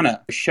banner,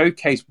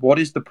 showcase what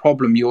is the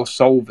problem you're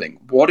solving,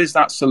 what is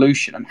that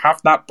solution, and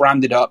have that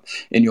branded up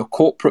in your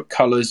corporate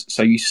colors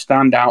so you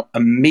stand out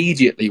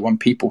immediately when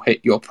people hit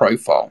your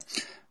profile.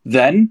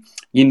 Then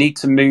you need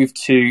to move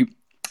to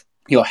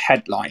your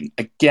headline.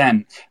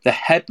 Again, the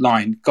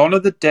headline, gone are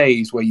the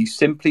days where you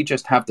simply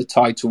just have the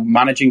title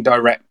managing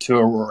director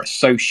or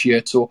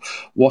associate or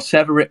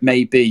whatever it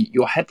may be.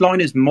 Your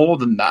headline is more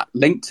than that.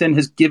 LinkedIn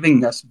has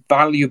given us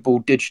valuable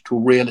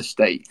digital real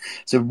estate.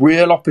 It's a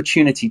real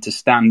opportunity to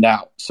stand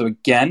out. So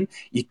again,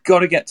 you've got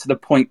to get to the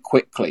point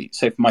quickly.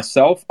 So for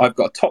myself, I've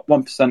got a top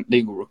 1%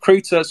 legal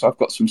recruiter. So I've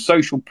got some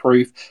social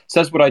proof,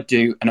 says what I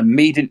do, and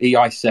immediately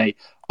I say,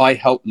 I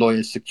help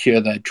lawyers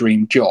secure their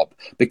dream job,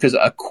 because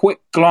at a quick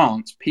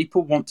glance,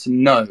 people want to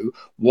know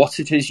what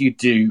it is you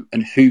do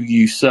and who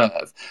you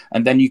serve.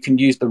 And then you can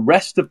use the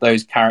rest of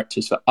those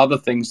characters for other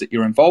things that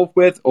you're involved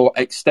with, or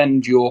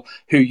extend your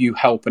who you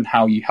help and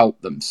how you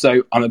help them.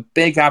 So I'm a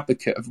big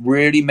advocate of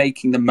really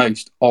making the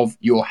most of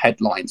your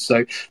headline.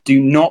 So do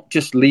not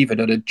just leave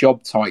it at a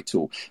job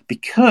title,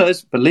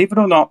 because believe it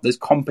or not, there's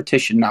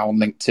competition now on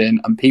LinkedIn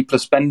and people are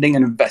spending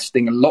and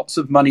investing lots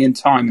of money and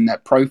time in their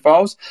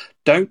profiles.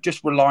 Don't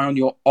just rely on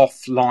your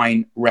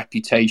offline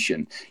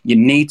reputation. You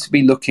need to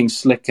be looking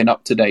slick and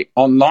up to date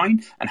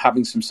online and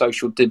having some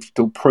social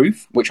digital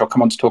proof, which I'll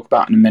come on to talk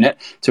about in a minute,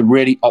 to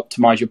really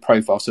optimize your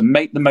profile. So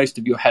make the most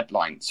of your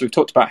headline. So we've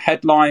talked about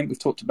headline, we've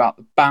talked about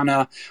the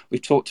banner,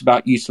 we've talked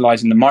about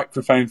utilizing the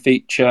microphone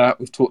feature,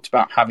 we've talked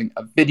about having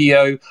a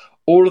video.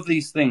 All of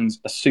these things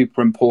are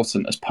super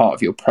important as part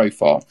of your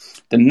profile.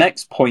 The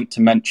next point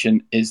to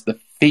mention is the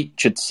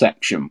featured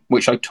section,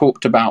 which I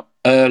talked about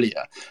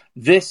earlier.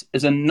 This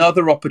is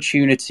another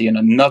opportunity and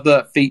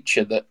another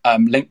feature that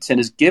LinkedIn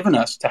has given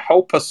us to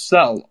help us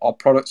sell our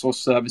products or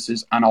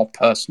services and our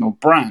personal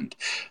brand.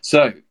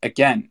 So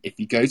again, if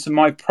you go to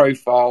my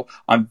profile,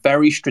 I'm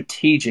very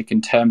strategic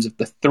in terms of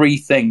the 3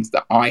 things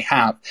that I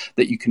have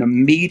that you can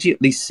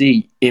immediately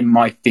see in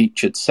my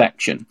featured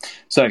section.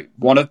 So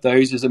one of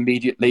those is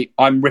immediately,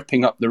 I'm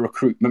ripping up the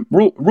recruitment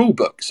rule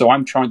book. So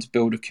I'm trying to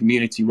build a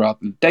community rather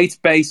than a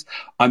database.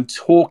 I'm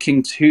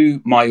talking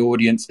to my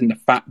audience in the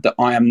fact that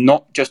I am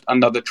not just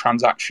another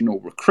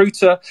transactional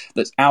recruiter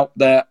that's out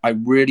there. I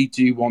really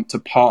do want to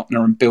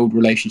partner and build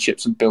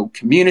relationships and build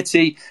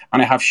community.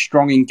 And I have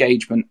strong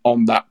engagement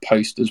on that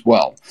post as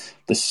well.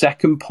 The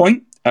second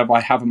point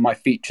I have in my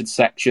featured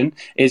section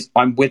is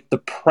I'm with the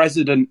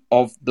president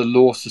of the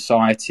Law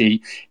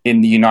Society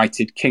in the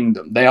United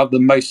Kingdom. They are the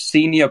most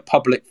senior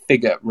public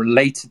figure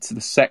related to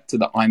the sector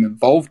that I'm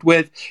involved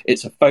with.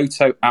 It's a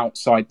photo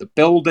outside the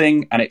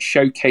building, and it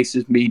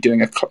showcases me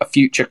doing a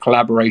future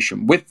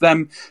collaboration with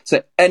them.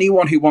 So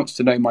anyone who wants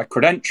to know my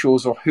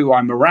credentials or who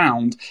I'm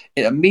around,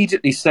 it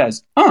immediately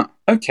says,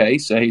 okay,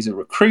 so he's a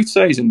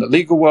recruiter, he's in the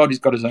legal world, he's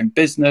got his own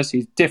business,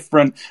 he's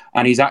different,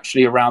 and he's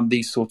actually around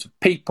these sort of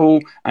people,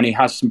 and he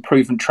has some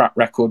proven track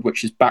record,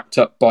 which is backed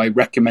up by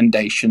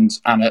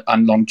recommendations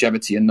and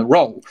longevity in the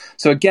role.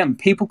 So again,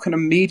 people can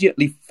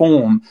immediately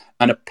form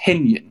an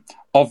opinion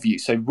of you.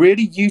 So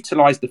really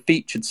utilize the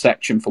featured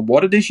section for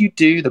what it is you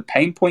do, the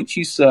pain points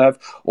you serve,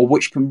 or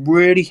which can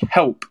really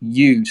help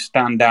you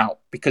stand out.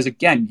 Because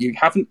again, you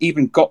haven't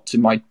even got to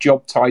my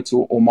job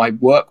title or my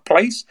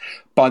workplace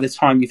by the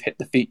time you've hit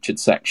the featured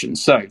section.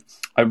 So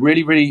I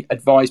really, really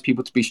advise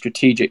people to be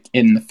strategic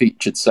in the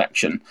featured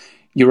section.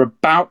 Your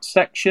about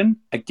section,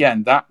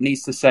 again, that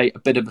needs to say a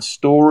bit of a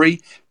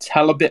story,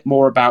 tell a bit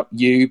more about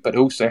you, but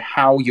also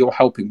how you're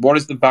helping. What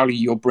is the value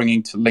you're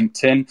bringing to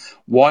LinkedIn?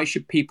 Why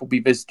should people be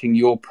visiting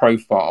your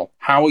profile?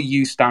 How are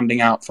you standing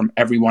out from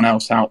everyone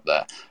else out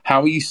there?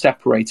 How are you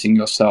separating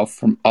yourself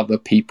from other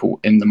people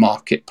in the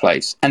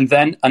marketplace? And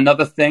then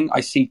another thing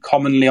I see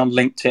commonly on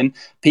LinkedIn,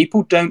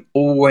 people don't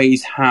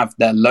always have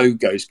their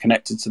logos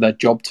connected to their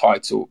job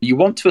title. You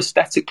want to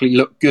aesthetically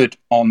look good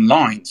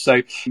online.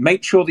 So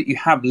make sure that you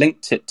have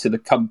linked it to the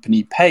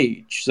company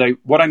page. So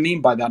what I mean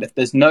by that, if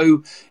there's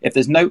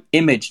no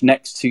image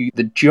next to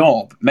the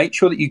job, make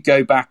sure that you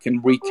go back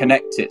and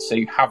reconnect it so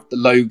you have the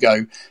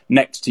logo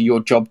next to your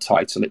job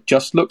title. It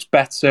just looks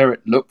better,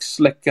 it looks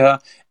slicker.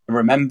 And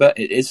remember,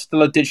 it is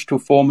still a digital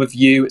form of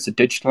you. It's a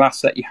digital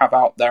asset you have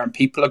out there, and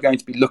people are going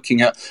to be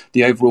looking at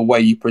the overall way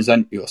you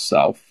present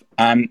yourself.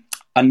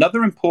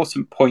 Another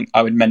important point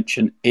I would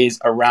mention is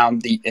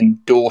around the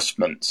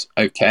endorsements,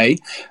 okay?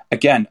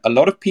 Again, a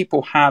lot of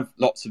people have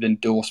lots of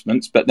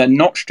endorsements, but they're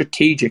not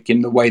strategic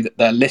in the way that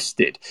they're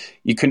listed.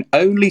 You can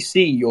only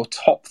see your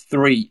top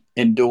 3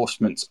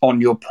 endorsements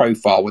on your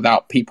profile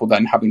without people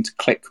then having to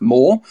click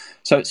more.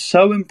 So it's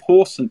so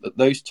important that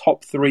those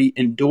top 3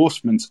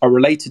 endorsements are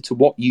related to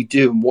what you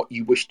do and what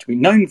you wish to be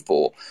known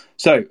for.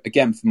 So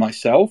again, for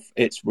myself,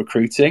 it's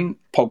recruiting,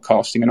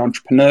 podcasting, and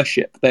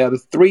entrepreneurship. They are the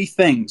 3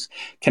 things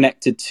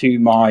connected to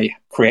my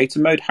creator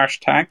mode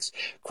hashtags,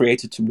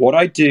 created to what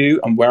I do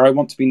and where I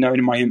want to be known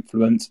in my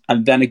influence.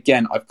 And then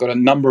again, I've got a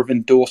number of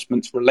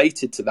endorsements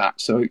related to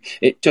that. So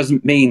it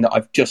doesn't mean that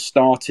I've just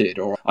started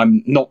or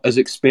I'm not as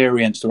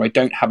experienced or I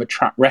don't have a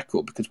track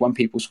record, because when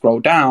people scroll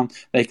down,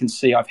 they can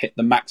see I've hit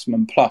the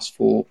maximum plus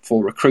for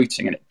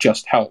recruiting, and it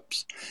just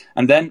helps.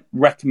 And then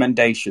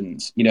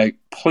recommendations,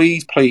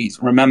 please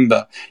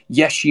remember,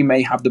 yes, you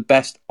may have the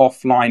best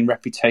offline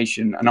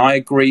reputation. And I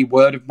agree,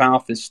 word of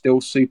mouth is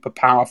still super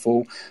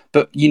powerful,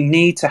 but you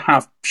need to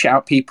have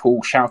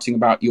people shouting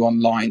about you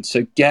online.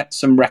 So get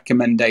some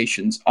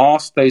recommendations.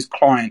 Ask those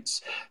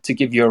clients to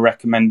give you a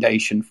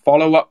recommendation.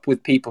 Follow up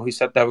with people who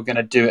said they were going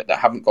to do it that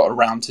haven't got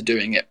around to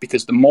doing it,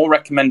 because the more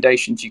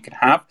recommendations you can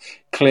have,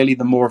 clearly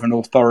the more of an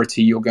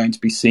authority you're going to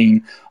be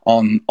seen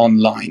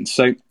online.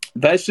 So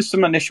there's just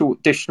some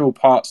additional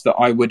parts that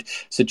I would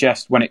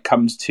suggest when it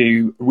comes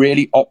to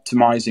really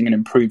optimizing and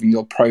improving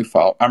your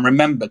profile. And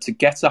remember, to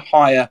get a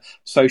higher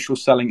social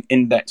selling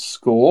index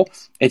score,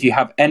 if you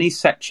have any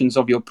sections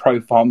of your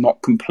profile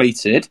not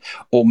completed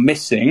or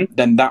missing,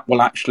 then that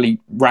will actually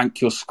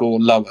rank your score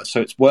lower.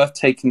 So it's worth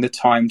taking the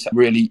time to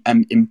really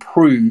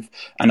improve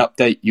and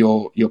update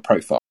your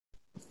profile.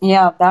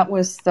 Yeah, that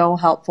was so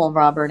helpful,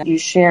 Robert. You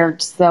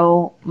shared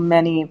so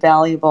many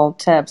valuable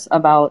tips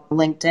about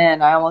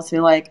LinkedIn. I almost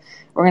feel like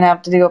we're going to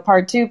have to do a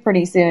part 2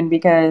 pretty soon,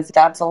 because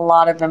that's a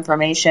lot of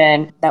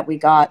information that we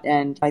got,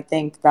 and I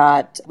think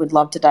that we'd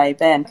love to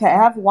dive in. Okay,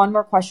 I have one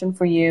more question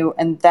for you,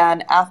 and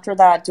then after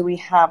that, do we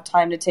have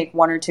time to take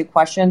 1 or 2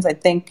 questions? I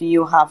think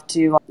you have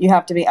to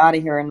be out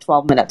of here in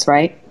 12 minutes,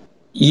 right?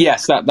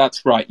 Yes,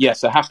 that's right.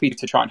 Yes, so happy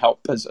to try and help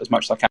as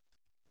much as I can.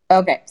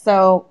 Okay,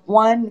 so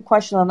one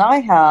question that I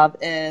have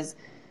is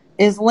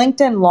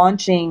LinkedIn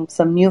launching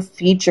some new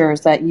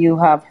features that you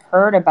have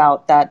heard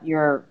about that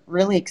you're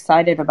really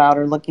excited about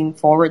or looking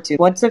forward to?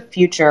 What's the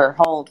future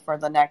hold for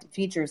the next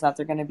features that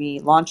they're going to be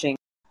launching?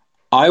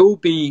 I will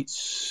be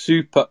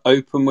super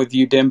open with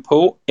you,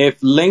 Dimple. If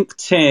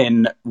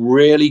LinkedIn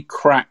really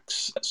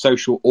cracks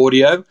social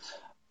audio,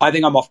 I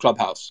think I'm off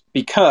Clubhouse,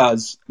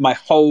 because my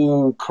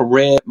whole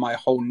career, my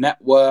whole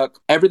network,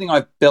 everything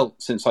I've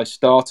built since I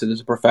started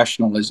as a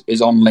professional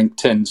is on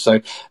LinkedIn.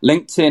 So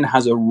LinkedIn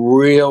has a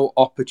real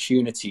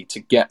opportunity to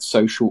get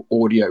social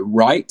audio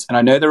right. And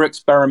I know they're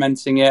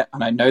experimenting it,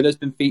 and I know there's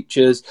been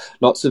features,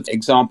 lots of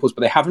examples, but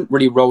they haven't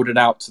really rolled it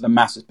out to the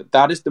masses. But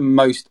that is the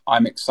most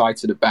I'm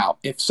excited about.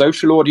 If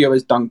social audio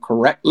is done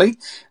correctly,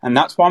 and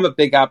that's why I'm a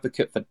big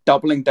advocate for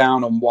doubling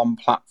down on one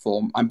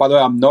platform. And by the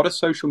way, I'm not a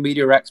social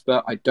media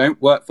expert. I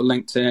don't work work for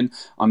LinkedIn.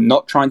 I'm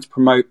not trying to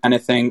promote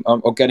anything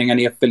or getting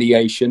any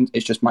affiliations.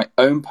 It's just my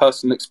own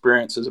personal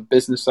experience as a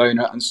business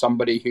owner and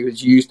somebody who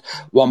has used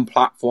one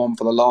platform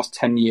for the last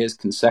 10 years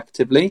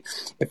consecutively.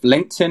 If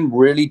LinkedIn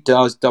really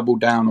does double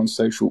down on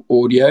social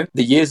audio,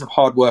 the years of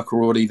hard work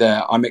are already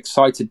there. I'm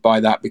excited by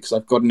that because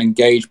I've got an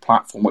engaged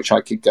platform which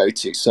I could go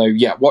to. So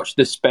yeah, watch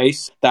this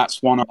space.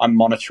 That's one I'm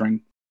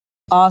monitoring.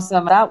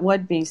 Awesome. That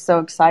would be so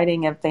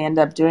exciting if they end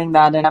up doing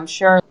that. And I'm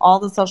sure all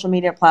the social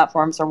media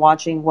platforms are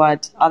watching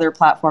what other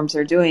platforms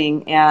are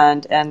doing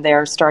and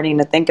they're starting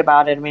to think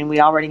about it. I mean,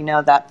 we already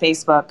know that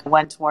Facebook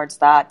went towards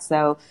that.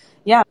 So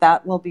yeah,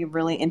 that will be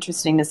really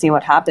interesting to see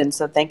what happens.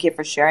 So thank you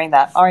for sharing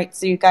that. All right.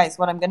 So you guys,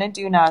 what I'm going to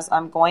do now is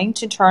I'm going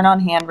to turn on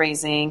hand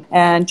raising,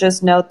 and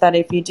just note that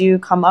if you do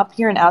come up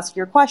here and ask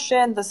your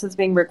question, this is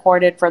being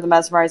recorded for the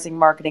Mesmerizing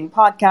Marketing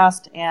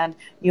Podcast, and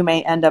you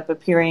may end up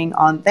appearing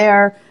on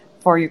there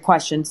for your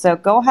questions. So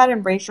go ahead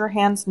and raise your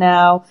hands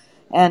now,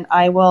 and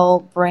I will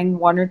bring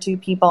one or two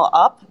people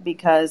up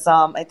because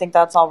I think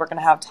that's all we're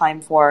going to have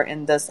time for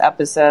in this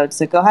episode.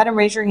 So go ahead and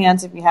raise your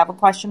hands if you have a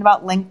question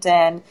about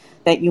LinkedIn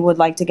that you would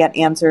like to get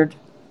answered.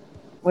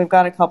 We've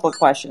got a couple of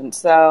questions.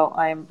 So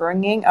I'm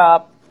bringing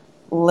up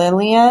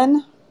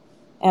Lillian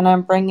and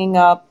I'm bringing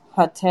up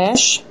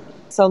Hatish.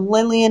 So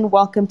Lillian,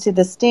 welcome to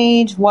the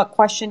stage. What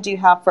question do you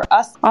have for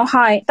us? Oh,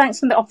 hi. Thanks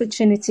for the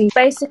opportunity.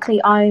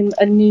 Basically, I'm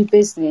a new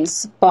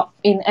business, but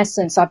in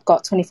essence, I've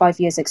got 25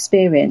 years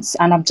experience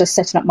and I'm just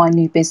setting up my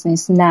new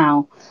business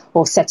now,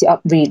 or set it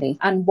up really.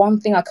 And one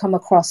thing I come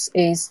across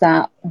is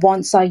that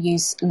once I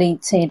use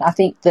LinkedIn, I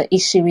think the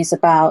issue is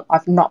about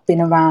I've not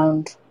been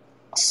around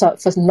for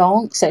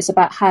long. So it's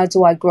about how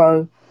do I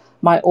grow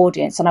my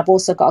audience? And I've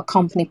also got a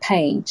company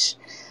page.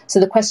 So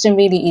the question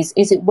really is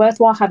it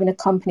worthwhile having a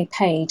company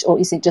page, or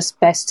is it just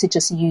best to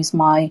just use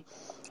my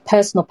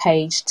personal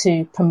page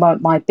to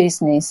promote my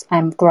business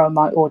and grow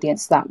my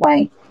audience that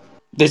way?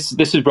 This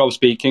is Rob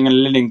speaking,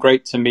 and Lillian,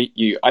 great to meet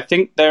you. I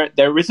think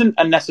there isn't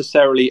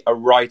necessarily a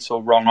right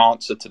or wrong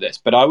answer to this,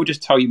 but I will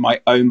just tell you my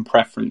own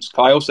preference.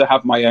 I also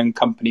have my own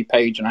company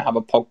page and I have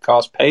a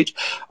podcast page.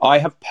 I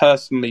have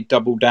personally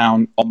doubled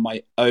down on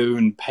my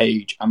own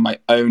page and my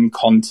own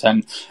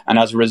content, and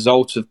as a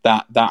result of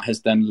that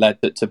has then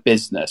led to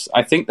business.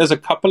 I think there's a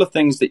couple of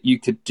things that you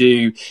could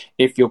do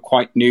if you're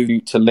quite new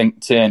to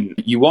LinkedIn.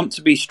 You want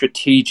to be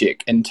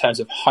strategic in terms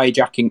of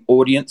hijacking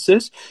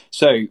audiences.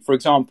 So, for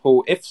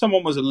example, if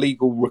someone was a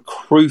legal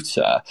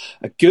recruiter,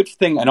 a good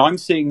thing, and I'm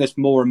seeing this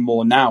more and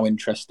more now,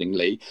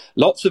 interestingly,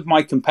 lots of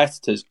my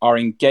competitors are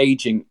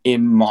engaging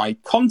in my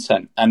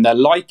content and they're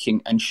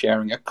liking and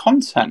sharing a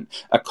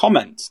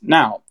comment.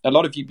 Now, a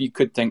lot of you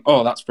could think,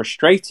 oh, that's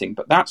frustrating,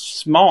 but that's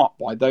smart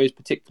by those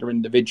particular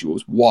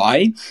individuals.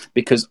 Why?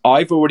 Because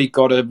I've already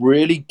got a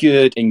really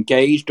good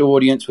engaged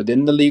audience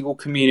within the legal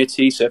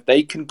community. So if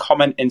they can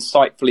comment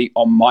insightfully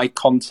on my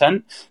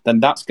content, then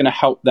that's going to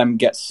help them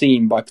get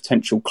seen by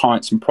potential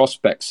clients and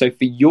prospects. So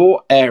for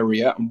your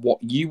area and what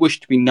you wish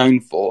to be known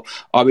for,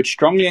 I would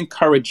strongly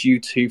encourage you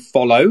to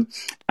follow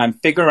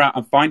and figure out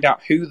and find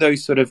out who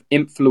those sort of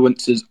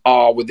influencers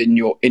are within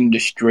your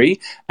industry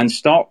and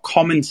start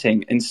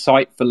commenting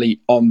insightfully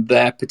on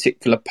their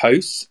particular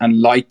posts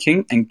and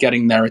liking and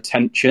getting their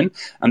attention.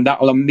 And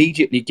that will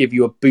immediately give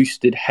you a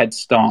boosted head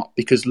start,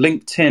 because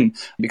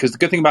the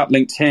good thing about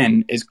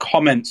LinkedIn is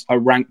comments are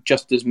ranked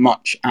just as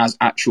much as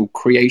actual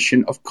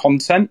creation of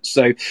content.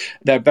 So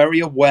they're very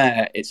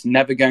aware it's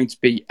never going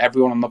to be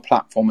everyone on the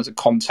platform as a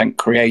content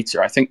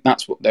creator. I think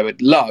that's what they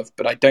would love,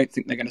 but I don't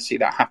think they're going to see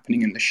that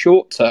happening in the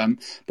short term.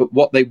 But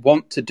what they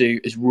want to do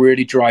is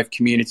really drive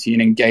community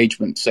and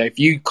engagement. So if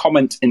you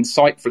comment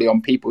insightfully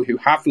on people who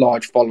have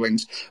large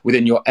followings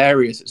within your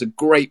areas, it's a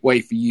great way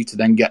for you to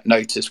then get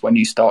noticed when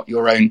you start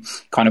your own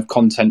kind of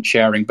content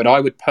sharing. But I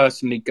would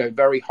personally go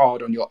very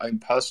hard on your own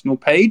personal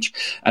page.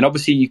 And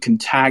obviously you can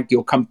tag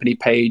your company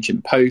page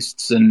in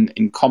posts and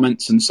in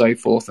comments and so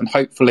forth. And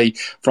hopefully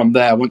from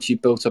there, once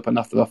you've built up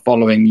enough of a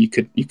following, you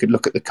could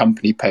look at the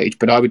company page.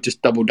 But I would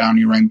just double down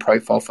your own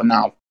profile for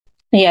now.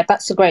 Yeah,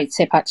 that's a great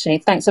tip, actually.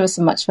 Thanks ever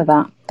so much for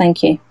that.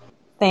 Thank you.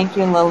 Thank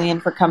you,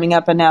 Lillian, for coming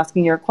up and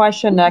asking your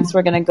question. Next,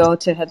 we're going to go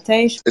to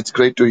Hitesh. It's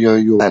great to hear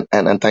you,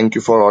 and thank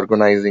you for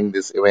organizing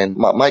this event.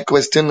 My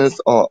question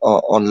is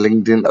on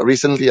LinkedIn.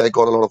 Recently, I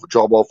got a lot of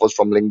job offers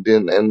from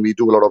LinkedIn, and we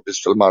do a lot of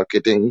digital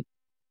marketing,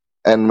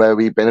 and where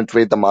we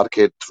penetrate the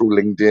market through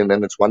LinkedIn,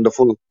 and it's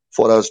wonderful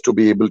for us to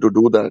be able to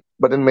do that.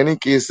 But in many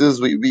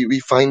cases, we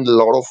find a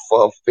lot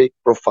of fake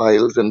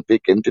profiles and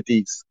fake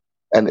entities.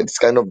 And it's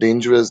kind of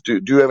dangerous. Do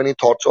you have any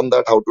thoughts on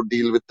that, how to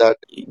deal with that?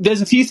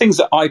 There's a few things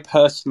that I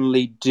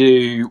personally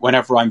do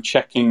whenever I'm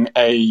checking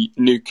a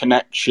new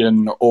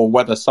connection or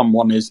whether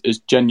someone is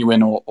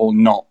genuine or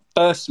not.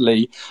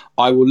 Firstly,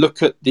 I will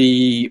look at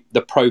the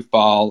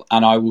profile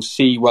and I will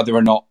see whether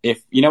or not,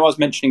 if, I was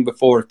mentioning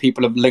before, if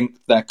people have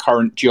linked their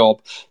current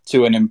job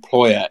to an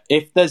employer,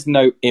 if there's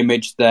no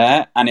image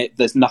there and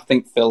there's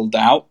nothing filled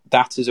out,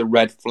 that is a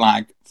red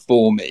flag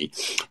for me.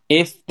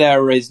 If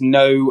there is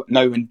no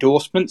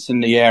endorsements in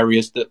the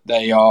areas that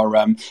they are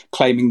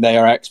claiming they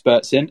are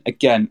experts in,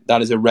 again,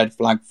 that is a red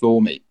flag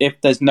for me.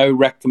 If there's no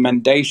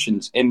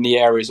recommendations in the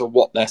areas of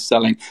what they're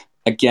selling,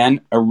 again,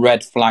 a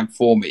red flag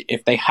for me.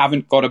 If they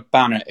haven't got a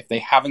banner, if they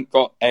haven't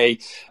got a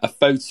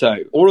photo,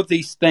 all of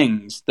these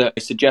things that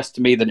suggest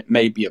to me that it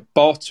may be a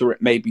bot or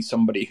it may be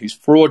somebody who's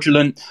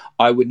fraudulent,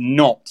 I would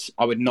not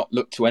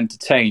look to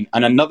entertain.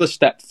 And another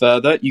step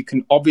further, you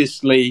can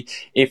obviously,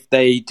 if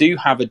they do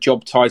have a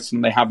job title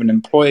and they have an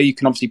employer, you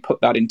can obviously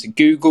put that into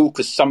Google,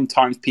 because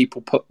sometimes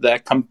people put their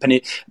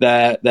company,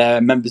 their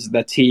members of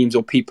their teams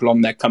or people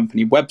on their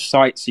company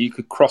website. So you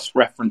could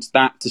cross-reference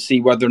that to see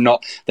whether or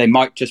not they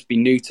might just be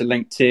new to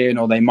LinkedIn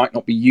or they might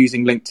not be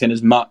using LinkedIn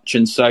as much.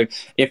 And so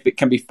if it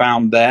can be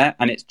found there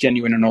and it's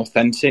genuine and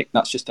authentic,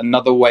 that's just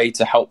another way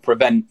to help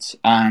prevent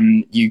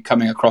you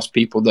coming across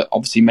people that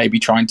obviously may be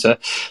trying to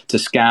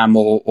scam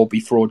or be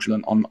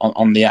fraudulent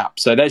on the app.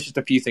 So there's just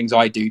a few things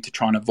I do to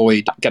try and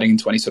avoid getting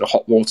into any sort of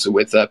hot water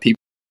with people.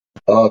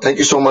 Thank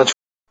you so much.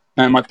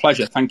 My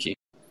pleasure. Thank you.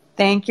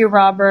 Thank you,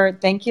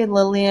 Robert. Thank you,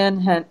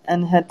 Lillian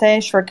and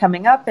Hitesh, for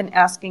coming up and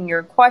asking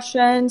your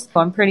questions. So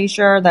I'm pretty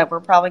sure that we're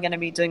probably going to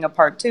be doing a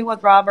part 2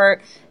 with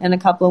Robert in a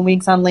couple of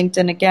weeks on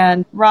LinkedIn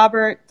again.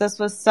 Robert, this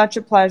was such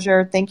a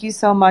pleasure. Thank you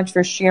so much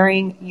for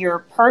sharing your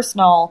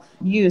personal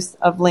use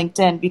of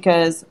LinkedIn,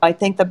 because I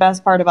think the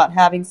best part about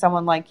having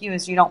someone like you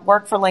is you don't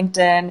work for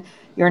LinkedIn.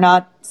 You're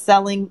not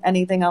selling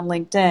anything on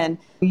LinkedIn.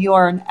 You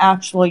are an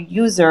actual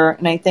user,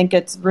 and I think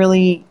it's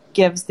really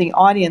gives the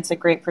audience a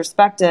great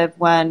perspective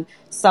when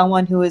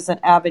someone who is an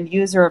avid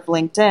user of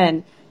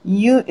LinkedIn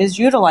is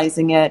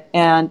utilizing it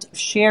and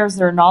shares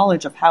their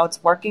knowledge of how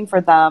it's working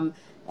for them,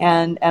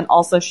 and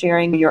also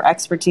sharing your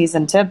expertise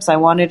and tips. I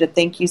wanted to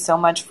thank you so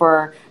much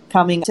for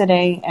coming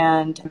today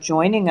and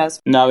joining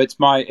us. No, it's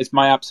my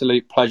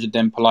absolute pleasure,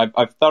 Dimple.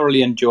 I've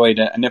thoroughly enjoyed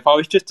it. And if I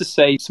was just to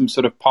say some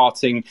sort of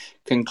parting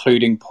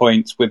concluding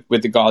points with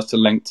regards to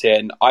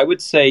LinkedIn, I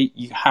would say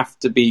you have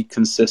to be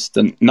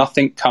consistent.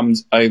 Nothing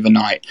comes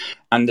overnight.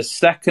 And the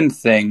second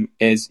thing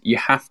is you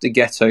have to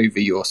get over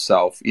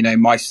yourself. You know,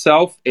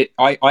 myself,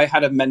 I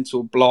had a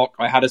mental block.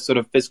 I had a sort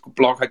of physical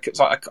block.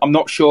 I'm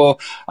not sure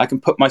I can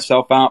put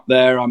myself out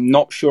there. I'm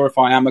not sure if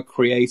I am a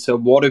creator.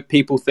 What if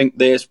people think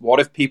this?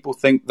 What if people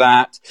think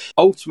that?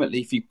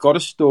 Ultimately, if you've got a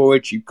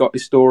storage, you've got a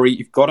story,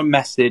 you've got a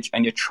message,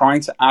 and you're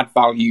trying to add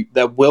value,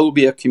 there will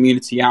be a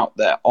community out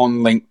there on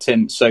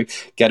LinkedIn. So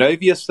get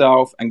over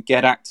yourself and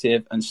get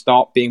active and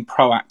start being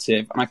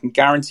proactive. And I can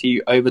guarantee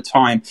you over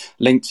time,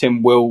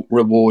 LinkedIn will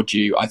reward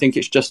you. I think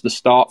it's just the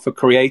start for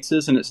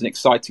creators, and it's an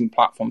exciting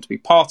platform to be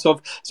part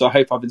of. So I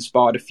hope I've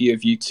inspired a few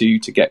of you to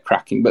get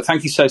cracking. But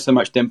thank you so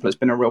much, Dimple. It's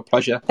been a real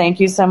pleasure. Thank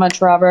you so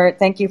much, Robert.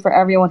 Thank you for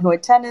everyone who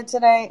attended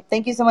today.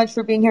 Thank you so much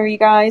for being here, you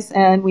guys.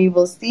 And we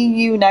will see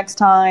you next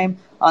time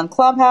on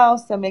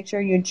Clubhouse. So make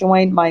sure you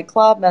join my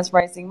club,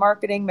 Mesmerizing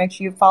Marketing. Make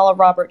sure you follow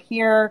Robert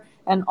here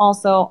and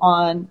also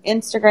on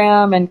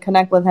Instagram and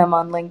connect with him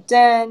on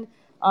LinkedIn.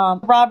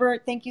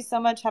 Robert, thank you so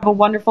much. Have a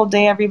wonderful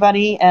day,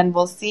 everybody, and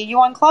we'll see you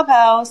on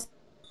Clubhouse.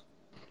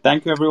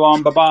 Thank you,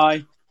 everyone.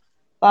 Bye-bye.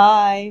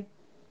 Bye.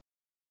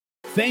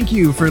 Thank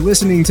you for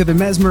listening to the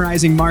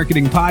Mesmerizing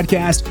Marketing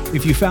Podcast.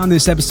 If you found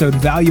this episode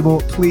valuable,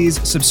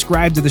 please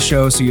subscribe to the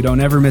show so you don't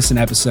ever miss an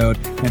episode,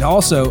 and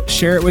also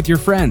share it with your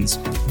friends.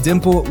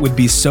 Dimple would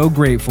be so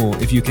grateful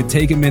if you could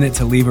take a minute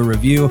to leave a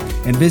review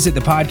and visit the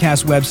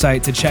podcast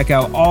website to check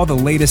out all the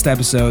latest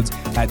episodes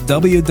at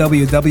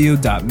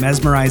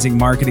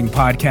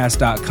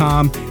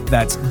www.mesmerizingmarketingpodcast.com.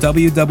 That's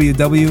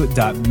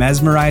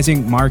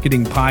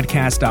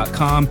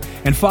www.mesmerizingmarketingpodcast.com.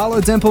 And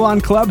follow Dimple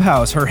on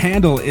Clubhouse. Her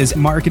handle is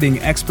Marketing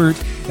Expert.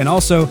 And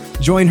also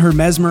join her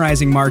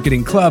Mesmerizing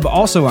Marketing Club,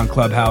 also on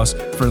Clubhouse,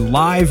 for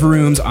live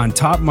rooms on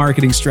top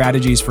marketing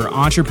strategies for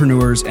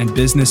entrepreneurs and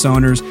business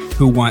owners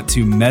who want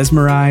to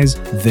mesmerize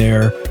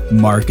their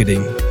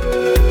marketing.